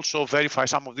could also verify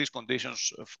some of these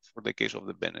conditions for the case of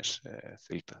the Beneš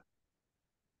filter.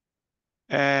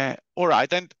 All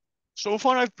right, and so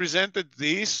far I've presented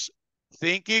this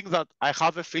thinking that I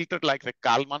have a filter like the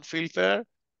Kalman filter,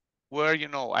 where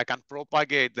I can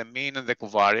propagate the mean and the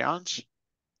covariance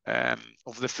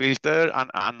of the filter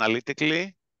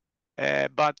analytically,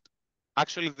 but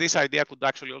actually this idea could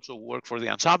actually also work for the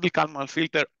ensemble Kalman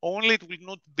filter, only it will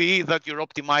not be that you're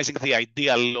optimizing the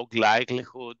ideal log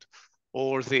likelihood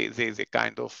or the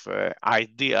kind of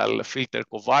ideal filter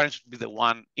covariance would be the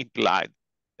one implied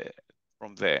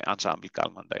from the ensemble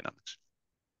Kalman dynamics.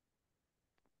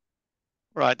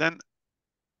 Right, then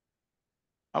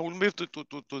I will move to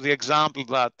the example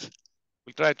that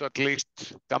we try to at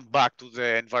least come back to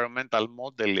the environmental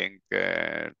modeling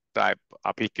type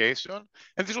application.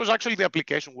 And this was actually the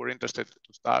application we're interested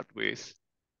to start with.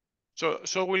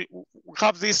 So we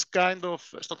have this kind of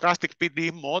stochastic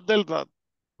PD model that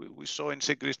we saw in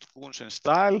Sigrist, Kunz, and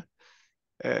Stahl.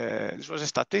 This was a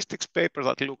statistics paper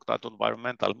that looked at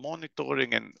environmental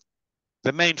monitoring, and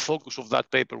the main focus of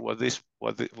that paper was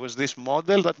this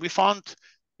model that we found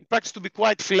in practice to be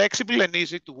quite flexible and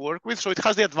easy to work with. So it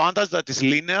has the advantage that it's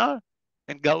linear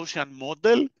and Gaussian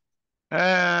model,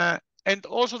 and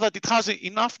also that it has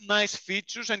enough nice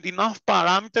features and enough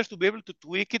parameters to be able to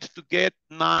tweak it to get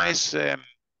nice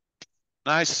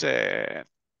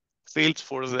fields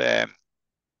for the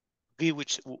V,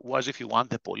 which was, if you want,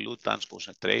 the pollutants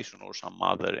concentration or some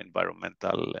other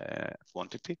environmental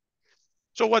quantity.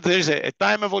 So what there is a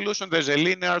time evolution, there's a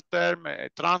linear term, a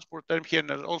transport term here, and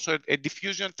there's also a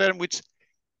diffusion term, which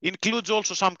includes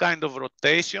also some kind of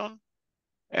rotation.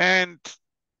 And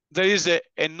there is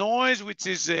a noise, which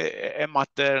is a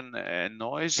Matern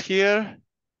noise here.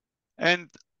 And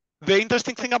the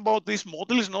interesting thing about this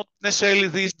model is not necessarily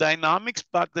these dynamics,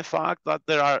 but the fact that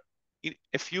there are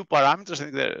a few parameters, I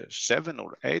think there are 7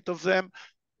 or 8 of them,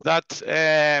 that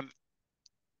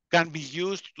can be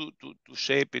used to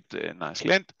shape it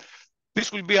nicely. And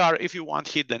this will be our, if you want,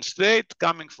 hidden state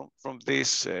coming from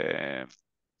this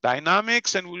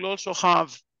dynamics. And we'll also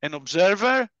have an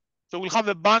observer. So we'll have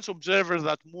a bunch of observers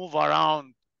that move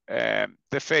around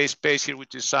the phase space here,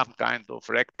 which is some kind of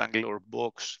rectangular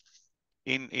box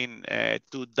in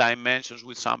 2 dimensions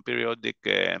with some periodic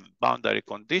boundary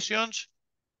conditions.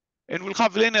 And we'll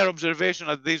have linear observation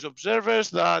at these observers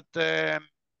that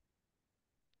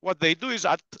what they do is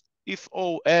if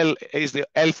OL is the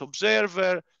Lth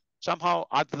observer, somehow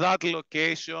at that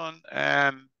location,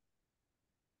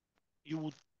 you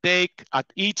would take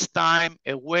at each time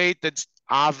a weighted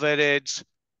average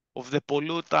of the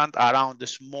pollutant around the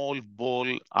small ball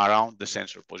around the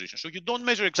sensor position. So you don't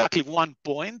measure exactly one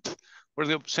point where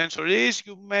the sensor is,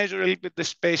 you measure a little bit the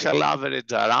spatial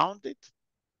average around it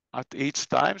at each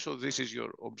time. So this is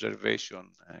your observation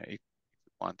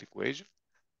quant equation.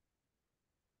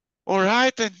 All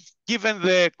right, and given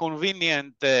the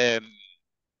convenient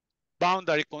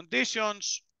boundary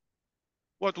conditions,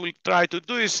 what we'll try to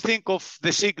do is think of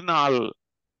the signal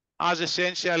as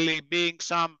essentially being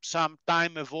some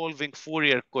time evolving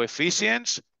Fourier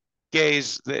coefficients, k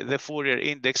is the Fourier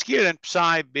index here, and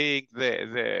psi being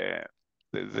the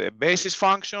basis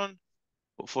function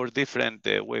for different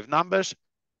wave numbers.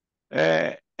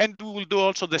 And we will do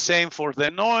also the same for the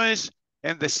noise,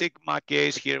 and the sigma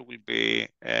case here will be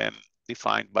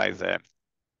defined by the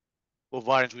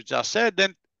covariance we just said.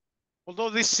 And although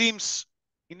this seems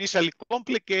initially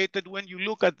complicated, when you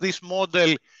look at this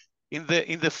model in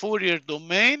the Fourier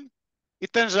domain,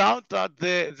 it turns out that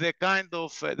the kind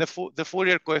of the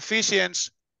Fourier coefficients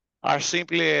are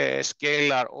simply a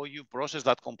scalar OU process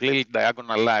that completely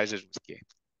diagonalizes with k,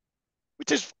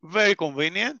 which is very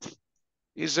convenient.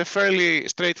 Is a fairly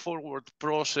straightforward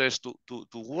process to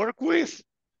work with.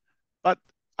 But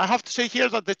I have to say here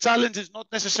that the challenge is not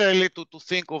necessarily to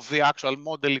think of the actual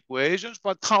model equations,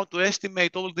 but how to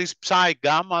estimate all these psi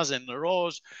gammas and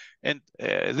rhos and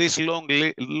this long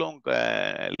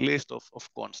list of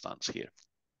constants here.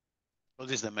 So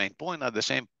this is the main point. At the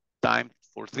same time,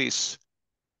 for this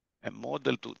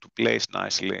model to place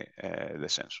nicely the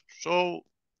sensor. So,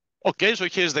 okay, so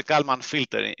here's the Kalman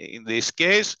filter in this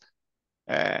case.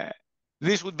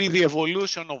 this would be the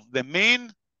evolution of the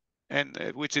mean, and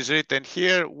which is written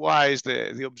here. Y is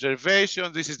the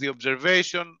observation. This is the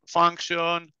observation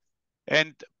function.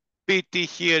 And PT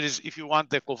here is, if you want,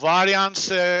 the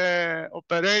covariance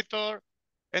operator.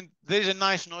 And there's a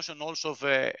nice notion also of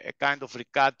a kind of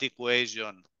Riccati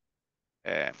equation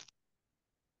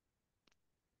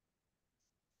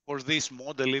for this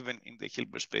model, even in the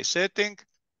Hilbert space setting.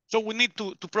 So we need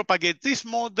to propagate this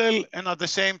model, and at the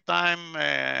same time,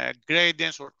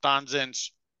 gradients or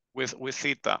tangents with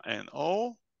theta and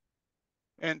O.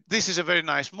 And this is a very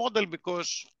nice model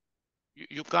because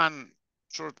you can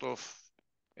sort of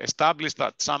establish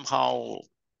that somehow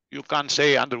you can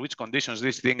say under which conditions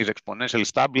this thing is exponentially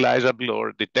stabilizable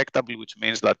or detectable, which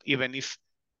means that even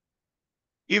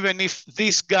if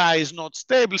this guy is not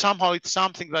stable, somehow it's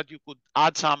something that you could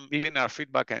add some linear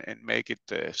feedback and make it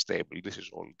stable. This is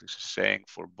all this is saying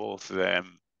for both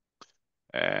them,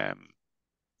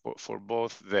 for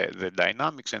both the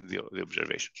dynamics and the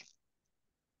observations.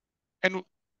 And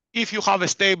if you have a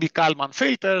stable Kalman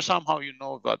filter, somehow you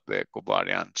know that the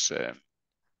covariance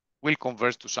will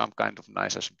converge to some kind of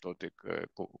nice asymptotic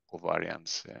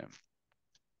covariance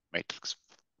matrix.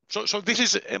 So this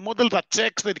is a model that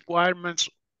checks the requirements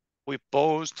we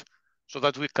posed so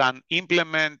that we can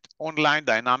implement online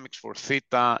dynamics for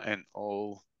theta and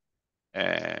O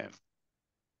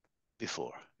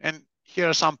before. And here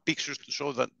are some pictures to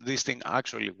show that this thing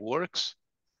actually works.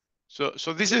 So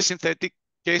this is a synthetic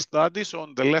case study. So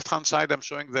on the left-hand side, I'm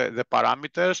showing the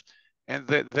parameters, and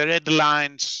the red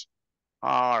lines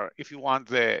are, if you want,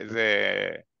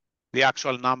 the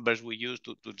actual numbers we use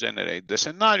to generate the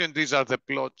scenario. And these are the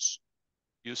plots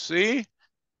you see.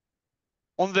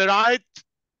 On the right,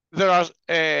 there are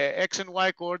X and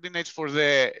Y coordinates for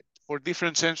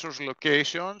different sensors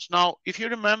locations. Now, if you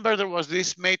remember, there was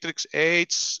this matrix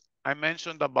H I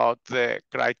mentioned about the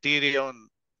criterion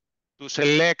to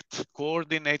select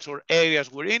coordinates or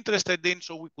areas we're interested in.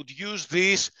 So we could use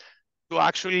this to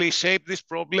actually shape this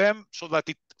problem so that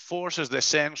it forces the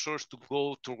sensors to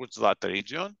go towards that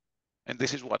region. And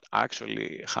this is what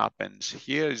actually happens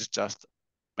here. It's just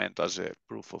meant as a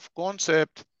proof of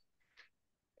concept.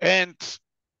 And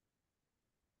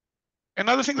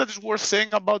another thing that is worth saying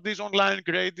about these online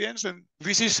gradients, and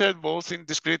this is said both in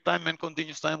discrete time and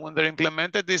continuous time when they're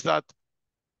implemented, is that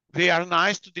they are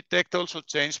nice to detect also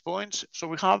change points. So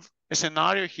we have a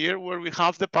scenario here where we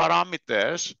have the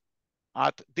parameters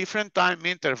at different time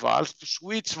intervals to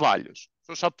switch values.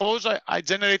 So suppose I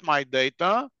generate my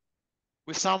data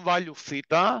with some value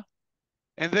theta,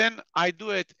 and then I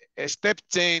do a step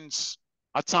change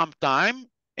at some time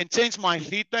and change my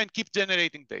theta and keep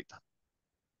generating data.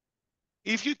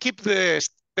 If you keep the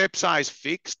step size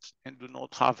fixed and do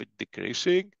not have it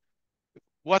decreasing,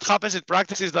 what happens in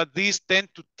practice is that these tend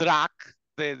to track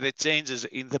the changes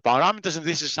in the parameters. And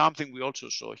this is something we also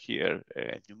saw here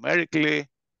numerically.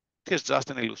 Here's just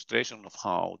an illustration of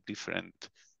how different,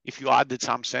 if you added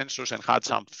some sensors and had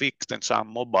some fixed and some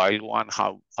mobile one,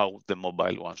 how the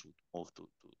mobile ones would move to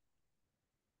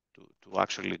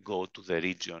actually go to the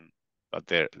region that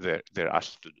they're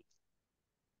asked to do.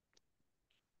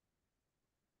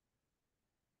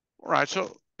 All right,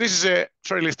 so this is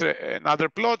another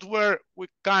plot where we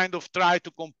kind of try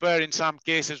to compare in some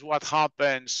cases what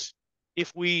happens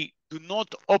if we do not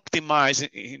optimize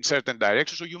in certain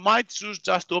directions. So you might choose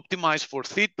just to optimize for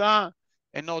theta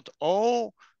and not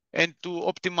O, and to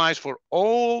optimize for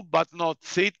O but not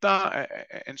theta,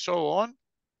 and so on.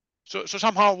 So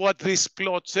somehow what this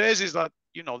plot says is that,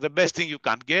 you know, the best thing you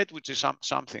can get, which is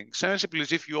something sensible,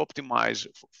 is if you optimize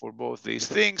for both these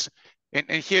things. And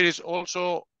here is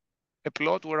also a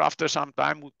plot where after some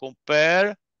time we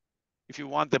compare, if you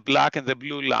want, the black and the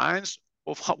blue lines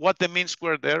of what the mean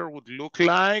squared error would look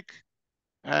like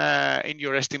in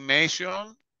your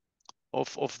estimation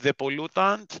of the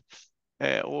pollutant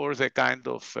or the kind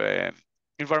of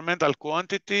environmental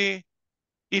quantity,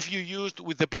 if you used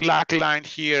with the black line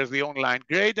here the online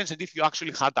gradients, and if you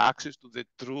actually had access to the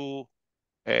true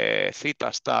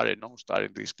theta star and non star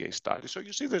in this case study. So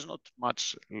you see there's not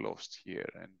much lost here,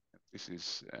 and this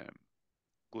is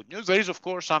good news. There is, of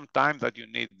course, some time that you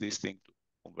need this thing to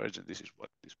converge, and this is what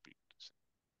this plot is.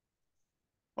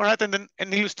 All right, and then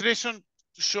an illustration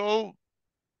to show.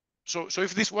 So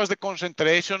if this was the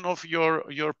concentration of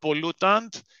your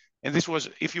pollutant, and this was,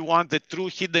 if you want, the true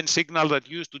hidden signal that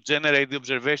used to generate the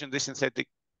observation, this synthetic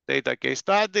data case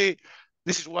study,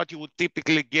 this is what you would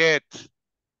typically get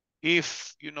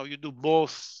if you do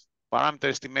both parameter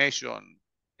estimation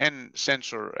and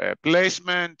sensor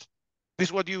placement. This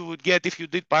is what you would get if you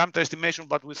did parameter estimation,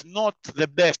 but with not the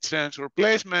best sensor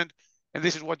placement. And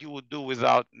this is what you would do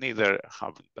without neither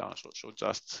having done so. So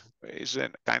just is a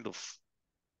kind of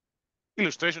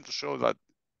illustration to show that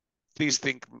this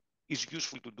thing is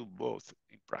useful to do both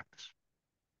in practice.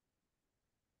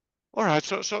 All right,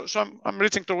 so I'm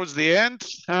reaching towards the end.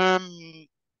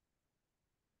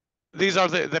 These are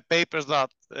the papers that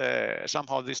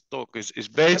somehow this talk is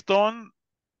based on.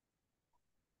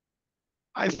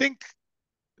 I think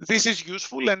this is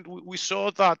useful, and we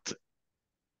saw that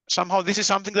somehow this is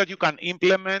something that you can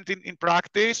implement in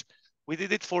practice. We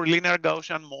did it for linear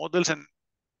Gaussian models, and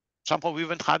somehow we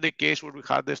even had a case where we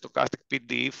had the stochastic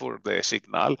PD for the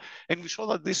signal, and we saw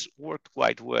that this worked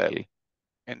quite well.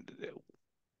 And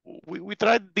we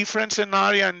tried different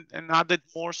scenario and added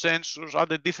more sensors,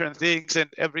 added different things, and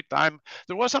every time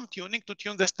there was some tuning to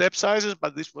tune the step sizes,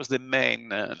 but this was the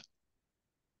main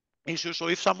issue. So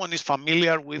if someone is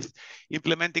familiar with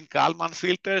implementing Kalman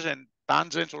filters and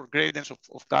tangents or gradients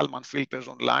of Kalman filters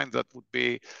online, that would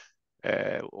be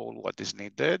all what is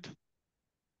needed.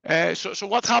 So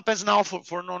what happens now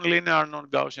for non-linear,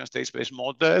 non-Gaussian state space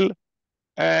model?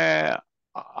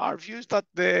 Our view is that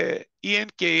the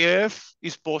ENKF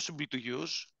is possible to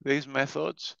use these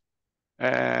methods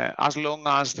as long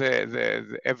as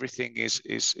the everything is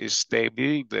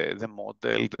stable, the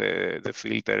model, the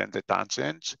filter, and the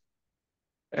tangents.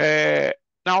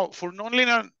 Now, for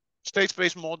nonlinear state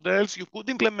space models, you could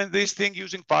implement this thing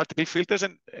using particle filters,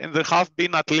 and there have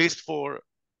been, at least for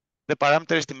the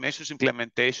parameter estimations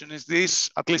implementation, is this,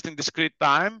 at least in discrete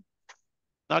time.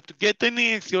 Now, to get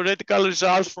any theoretical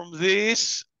results from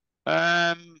this,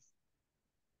 at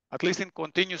least in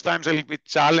continuous time, is a little bit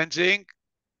challenging.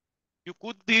 You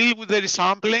could deal with the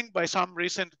resampling by some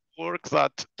recent work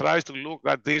that tries to look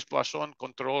at these Poisson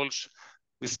controls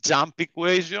with jump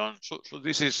equation. So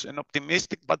this is an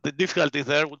optimistic, but the difficulty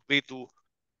there would be to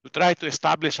try to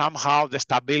establish somehow the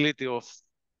stability of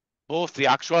both the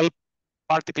actual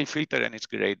particle filter and its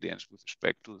gradients with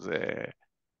respect to the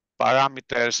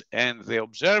parameters and the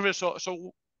observer. So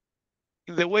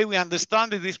in the way we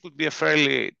understand it, this could be a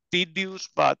fairly tedious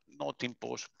but not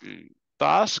impossible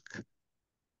task.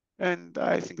 And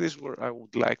I think this is where I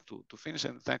would like to finish.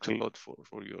 And thanks a lot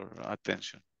for your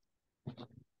attention.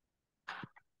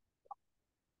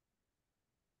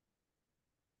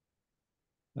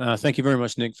 Thank you very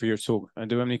much, Nick, for your talk. And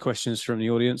do we have any questions from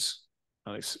the audience?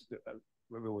 Alex,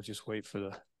 maybe we'll just wait for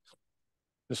the...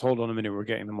 Just hold on a minute, we're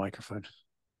getting the microphone.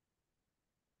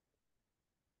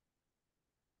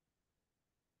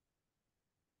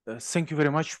 Thank you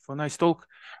very much for a nice talk.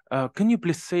 Can you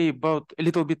please say a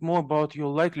little bit more about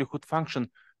your likelihood function?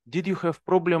 Did you have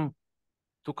problem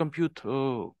to compute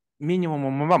minimum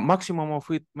or maximum of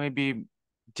it, maybe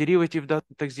derivative that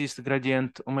exists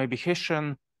gradient, or maybe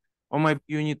Hessian, or maybe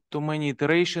you need too many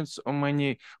iterations, or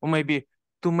maybe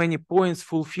too many points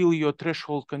fulfill your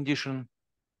threshold condition?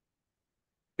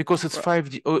 Because it's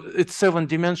it's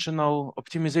 7-dimensional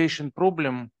optimization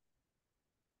problem.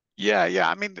 Yeah.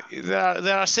 I mean,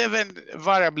 there are 7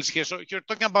 variables here. So you're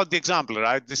talking about the example,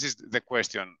 right? This is the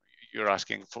question you're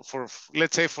asking for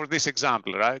let's say, for this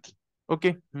example, right?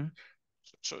 Okay.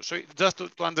 So just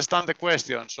to understand the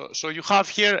question. So you have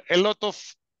here a lot of,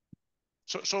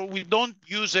 so we don't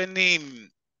use any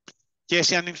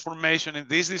Hessian information in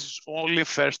this. This is only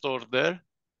first order.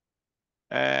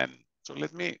 So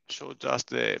let me show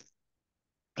just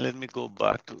let me go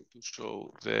back to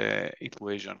show the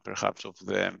equation perhaps of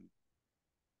them.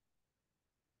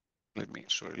 Let me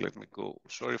go,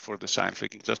 sorry for the sign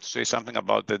flicking, just to say something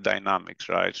about the dynamics,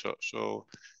 right? So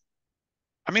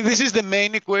I mean, this is the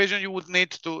main equation you would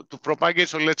need to propagate.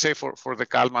 So let's say for the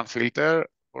Kalman filter,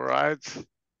 all right,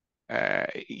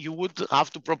 you would have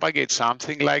to propagate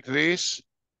something like this.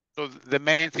 So the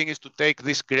main thing is to take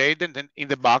this gradient, and in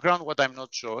the background, what I'm not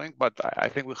showing, but I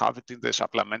think we have it in the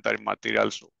supplementary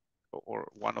materials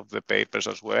or one of the papers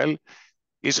as well,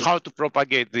 is how to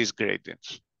propagate these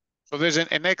gradients. So there's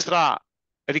an extra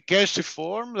recursive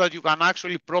form that you can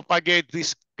actually propagate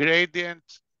this gradient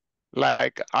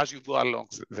like as you go along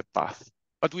the path.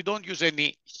 But we don't use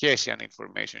any Hessian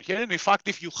information here. And in fact,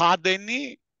 if you had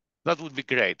any, that would be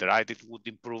great, right? It would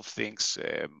improve things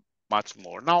much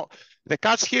more. Now, the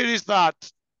catch here is that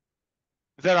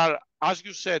there are, as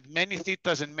you said, many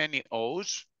thetas and many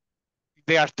O's.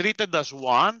 They are treated as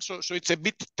one, so it's a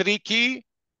bit tricky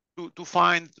to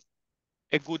find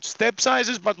a good step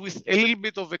sizes, but with a little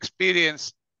bit of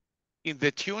experience in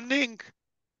the tuning,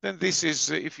 then this is,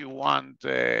 if you want,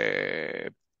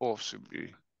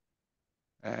 possibly.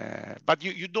 But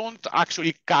you don't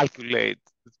actually calculate.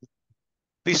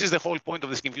 This is the whole point of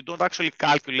the scheme. You don't actually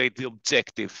calculate the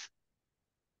objective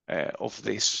of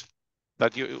this.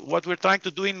 What we're trying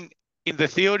to do in the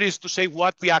theory is to say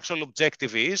what the actual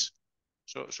objective is.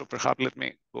 So perhaps let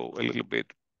me go a little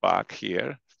bit back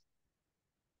here.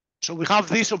 So we have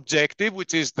this objective,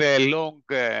 which is the long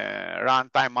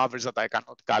runtime average that I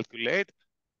cannot calculate.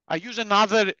 I use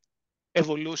another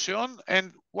evolution,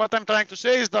 and what I'm trying to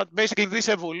say is that basically this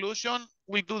evolution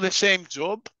will do the same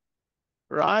job,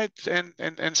 right?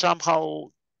 And somehow,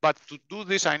 but to do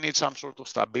this, I need some sort of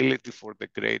stability for the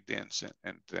gradients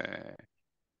and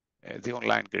the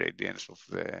online gradients of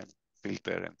the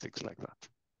filter and things like that.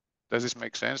 Does this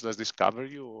make sense? Does this cover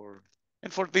you? Or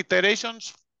and for the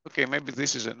iterations, okay, maybe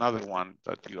this is another one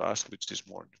that you asked, which is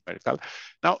more numerical.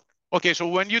 Now, okay, so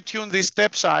when you tune these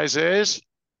step sizes,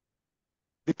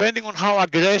 depending on how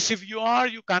aggressive you are,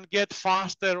 you can get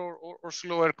faster or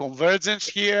slower convergence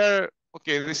here.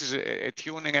 Okay, this is a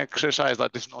tuning exercise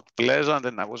that is not pleasant,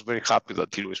 and I was very happy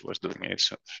that Louis was doing it.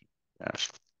 So, yes.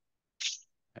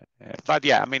 But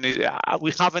yeah, I mean,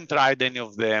 we haven't tried any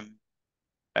of them.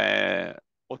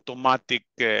 Automatic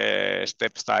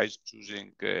step size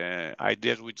choosing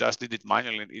ideas. We just did it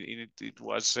manually. It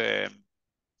wasn't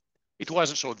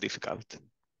so difficult.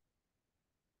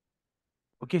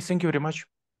 Okay, thank you very much.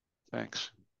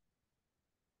 Thanks.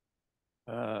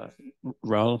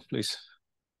 Raul, please.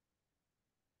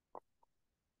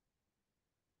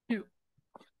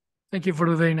 Thank you for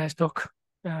the very nice talk.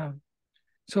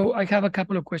 So I have a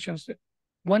couple of questions.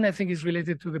 One, I think, is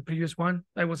related to the previous one.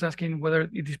 I was asking whether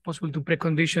it is possible to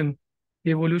precondition the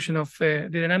evolution of the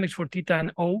dynamics for theta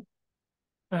and O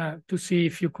to see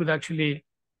if you could actually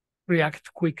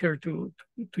react quicker to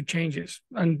changes.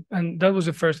 And that was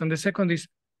the first. And the second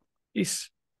is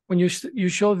when you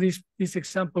show this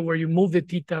example where you move the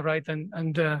theta, right,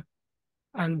 and the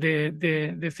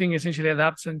thing essentially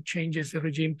adapts and changes the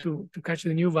regime to catch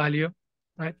the new value,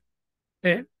 right?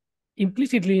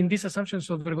 Implicitly in these assumptions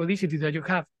of ergodicity that you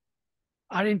have,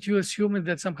 aren't you assuming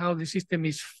that somehow the system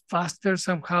is faster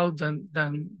somehow than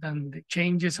the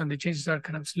changes, and the changes are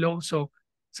kind of slow? So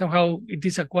somehow it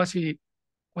is a quasi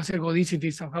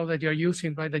ergodicity somehow that you're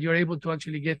using, right? That you're able to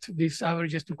actually get these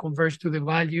averages to converge to the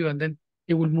value, and then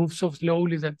it will move so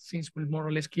slowly that things will more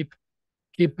or less keep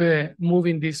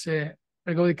moving these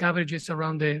ergodic averages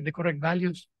around the correct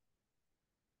values.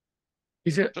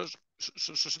 Is it?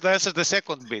 So that's the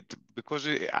second bit, because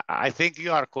I think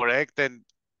you are correct, and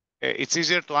it's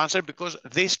easier to answer because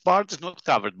this part is not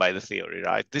covered by the theory,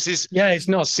 right? This is it's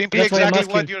not simply exactly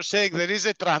what you're saying. There is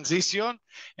a transition,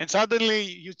 and suddenly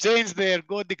you change the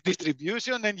ergodic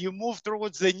distribution, and you move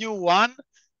towards the new one,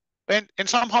 and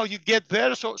somehow you get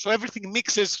there. So everything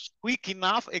mixes quick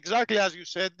enough, exactly as you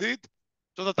said it,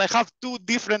 so that I have two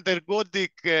different ergodic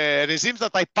regimes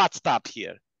that I patched up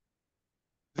here.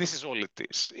 This is all it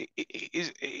is.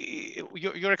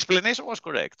 Your explanation was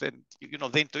correct, and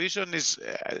the intuition is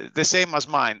the same as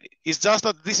mine. It's just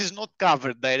that this is not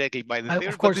covered directly by the theory.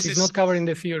 Of course, it's not covered in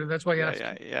the theory. That's why I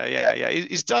asked. Yeah.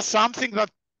 It's just something that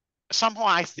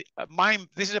somehow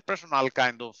this is a personal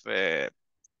kind of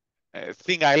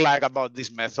thing I like about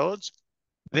these methods.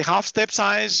 They have step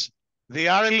size. They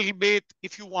are a little bit,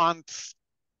 if you want.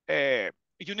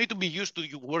 You need to be used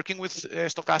to working with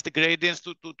stochastic gradients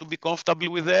to be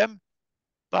comfortable with them.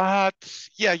 But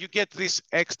yeah, you get this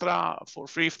extra for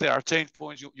free. If there are change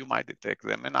points, you might detect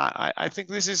them. And I think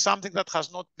this is something that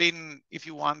has not been, if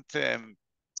you want,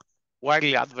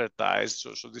 widely advertised.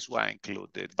 So this is why I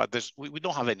included. But we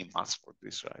don't have any maths for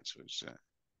this, right? So it's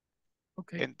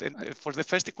okay. And for the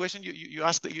first question, you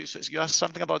asked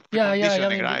something about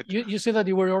preconditioning, right? You said that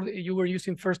you were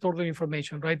using first order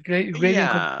information, right?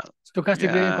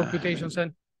 Stochastic gradient computations,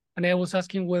 and I was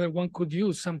asking whether one could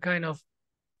use some kind of,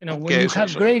 when you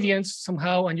have gradients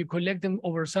somehow and you collect them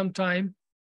over some time,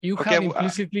 you have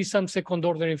implicitly some second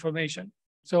order information.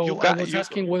 So I was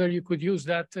asking whether you could use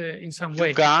that in some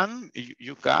way.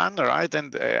 You can, right?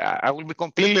 And I will be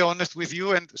completely honest with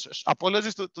you. And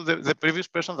apologies to the previous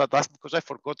person that asked, because I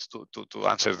forgot to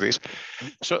answer this.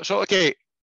 So okay,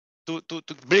 to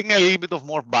bring a little bit of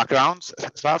more background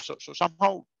stuff. So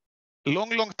somehow,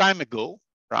 long time ago,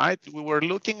 right? We were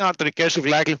looking at recursive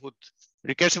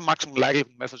maximum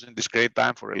likelihood methods in discrete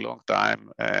time for a long time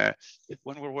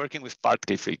when we're working with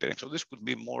particle filtering. So this could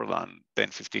be more than 10,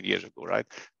 15 years ago, right?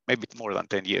 Maybe more than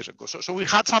 10 years ago. So we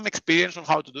had some experience on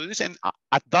how to do this. And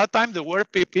at that time, there were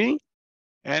people,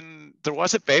 and there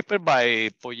was a paper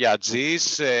by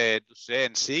Poyadzis, Doucet,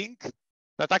 and Singh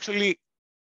that actually,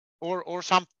 or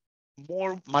some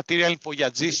more material in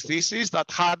Poyadzis' thesis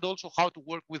that had also how to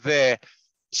work with the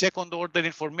second order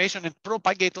information and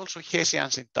propagate also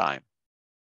Hessians in time.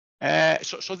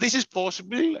 So this is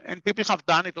possible, and people have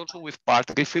done it also with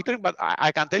particle filtering, but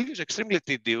I can tell you it's extremely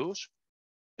tedious.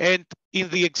 And in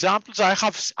the examples I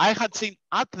had seen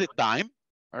at the time,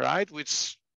 right,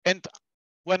 and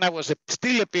when I was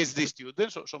still a PhD student,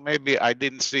 so maybe I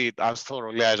didn't see it as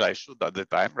thoroughly as I should at the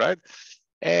time, right?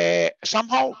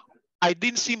 Somehow I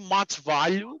didn't see much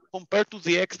value compared to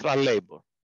the extra labor.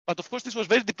 But of course, this was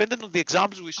very dependent on the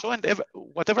examples we saw, and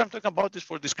whatever I'm talking about is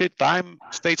for discrete time,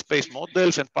 state space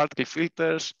models, and particle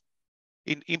filters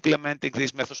in implementing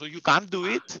this method. So you can do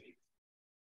it,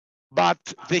 but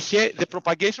the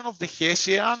propagation of the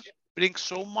Hessian brings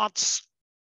so much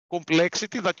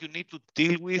complexity that you need to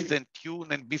deal with and tune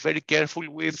and be very careful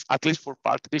with, at least for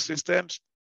particle systems,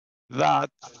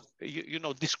 that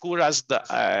discouraged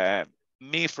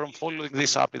me from following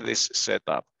this up in this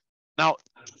setup. Now,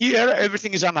 here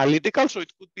everything is analytical, so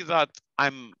it could be that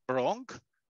I'm wrong,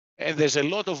 and there's a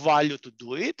lot of value to do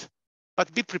it,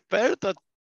 but be prepared that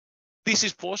this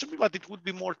is possible, but it would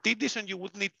be more tedious, and you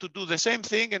would need to do the same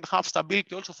thing and have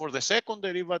stability also for the second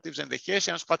derivatives and the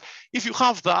Hessians. But if you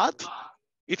have that,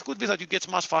 it could be that you get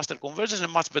much faster convergence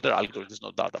and much better algorithms,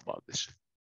 no doubt about this.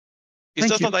 It's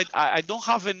just that I don't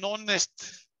have an honest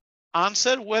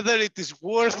answer whether it is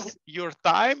worth your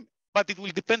time, but it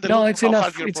will depend a lot on how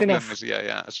hard your problem is.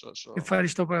 Yeah.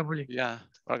 Ευχαριστώ πάρα πολύ. Yeah,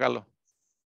 παρακαλώ.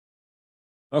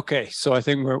 Okay, so I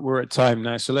think we're at time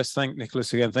now. So let's thank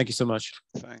Nikolas again. Thank you so much.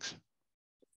 Thanks.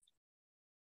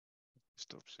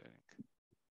 Stop sharing.